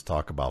Burns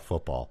talk about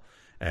football.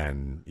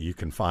 And you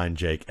can find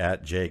Jake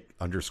at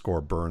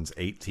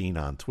Jake_Burns18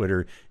 on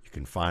Twitter. You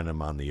can find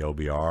him on the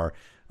OBR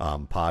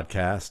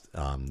podcast,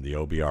 the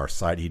OBR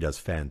site. He does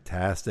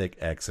fantastic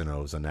X and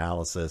O's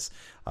analysis.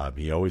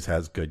 He always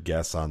has good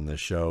guests on the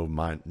show,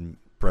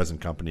 present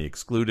company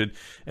excluded.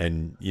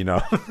 And, you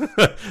know,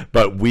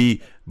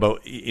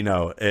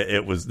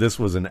 this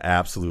was an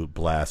absolute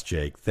blast,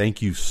 Jake.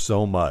 Thank you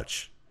so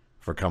much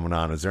for coming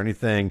on. Is there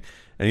anything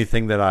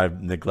that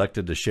I've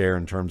neglected to share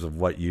in terms of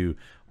what you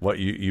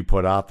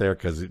put out there?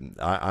 Because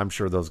I'm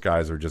sure those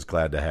guys are just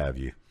glad to have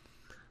you.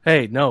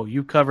 Hey, no,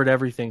 you covered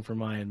everything from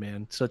my end,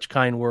 man. Such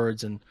kind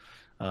words. And,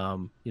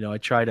 you know, I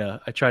try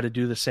to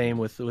do the same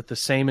with the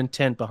same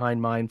intent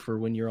behind mine for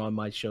when you're on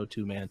my show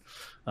too, man.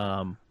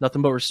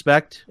 Nothing but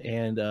respect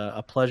and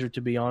a pleasure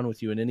to be on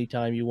with you. And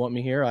anytime you want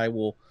me here, I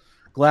will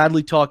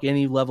gladly talk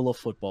any level of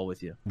football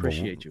with you.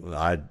 Appreciate you.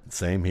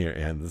 Same here.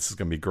 And this is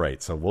going to be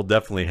great. So we'll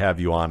definitely have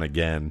you on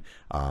again.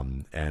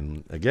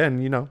 And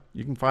again, you know,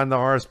 you can find the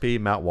RSP,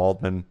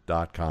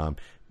 mattwaldman.com.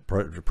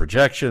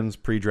 Projections,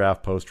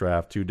 pre-draft,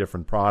 post-draft, 2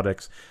 different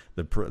products.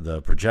 The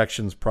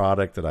projections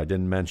product that I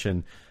didn't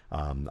mention,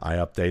 I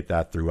update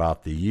that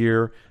throughout the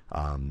year.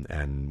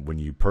 And when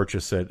you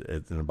purchase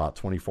it, in about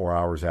 24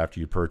 hours after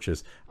you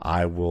purchase,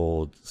 I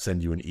will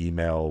send you an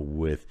email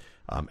with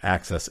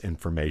access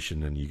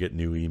information, and you get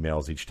new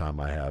emails each time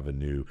I have a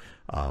new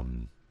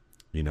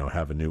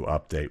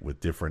update with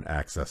different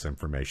access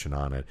information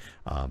on it.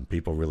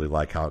 People really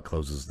like how it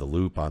closes the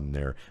loop on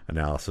their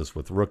analysis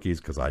with rookies,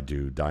 because I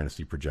do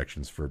dynasty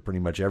projections for pretty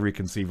much every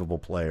conceivable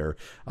player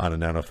on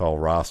an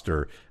NFL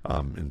roster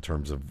in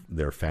terms of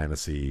their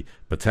fantasy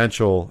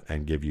potential,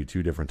 and give you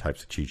 2 different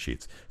types of cheat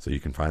sheets. So you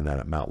can find that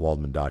at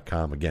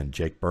mattwaldman.com. Again,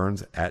 Jake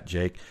Burns at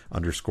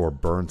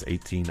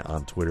Jake_Burns18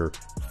 on Twitter.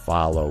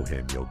 Follow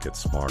him. You'll get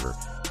smarter.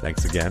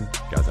 Thanks again.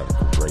 You guys have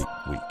a great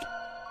week.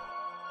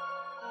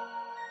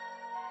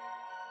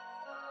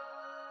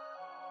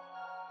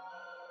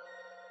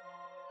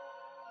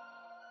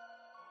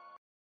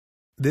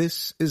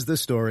 This is the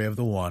story of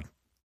the one.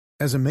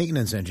 As a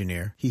maintenance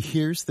engineer, he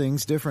hears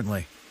things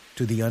differently.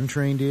 To the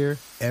untrained ear,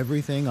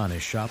 everything on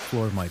his shop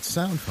floor might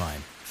sound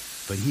fine,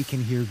 but he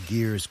can hear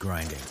gears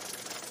grinding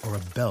or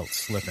a belt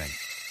slipping.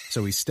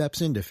 So he steps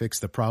in to fix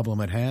the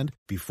problem at hand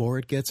before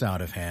it gets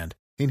out of hand.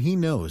 And he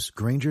knows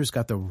Grainger's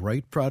got the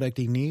right product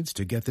he needs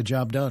to get the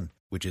job done,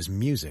 which is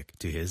music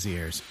to his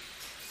ears.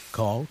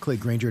 Call,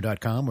 click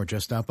Grainger.com, or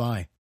just stop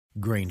by.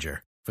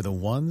 Grainger, for the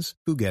ones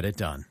who get it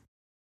done.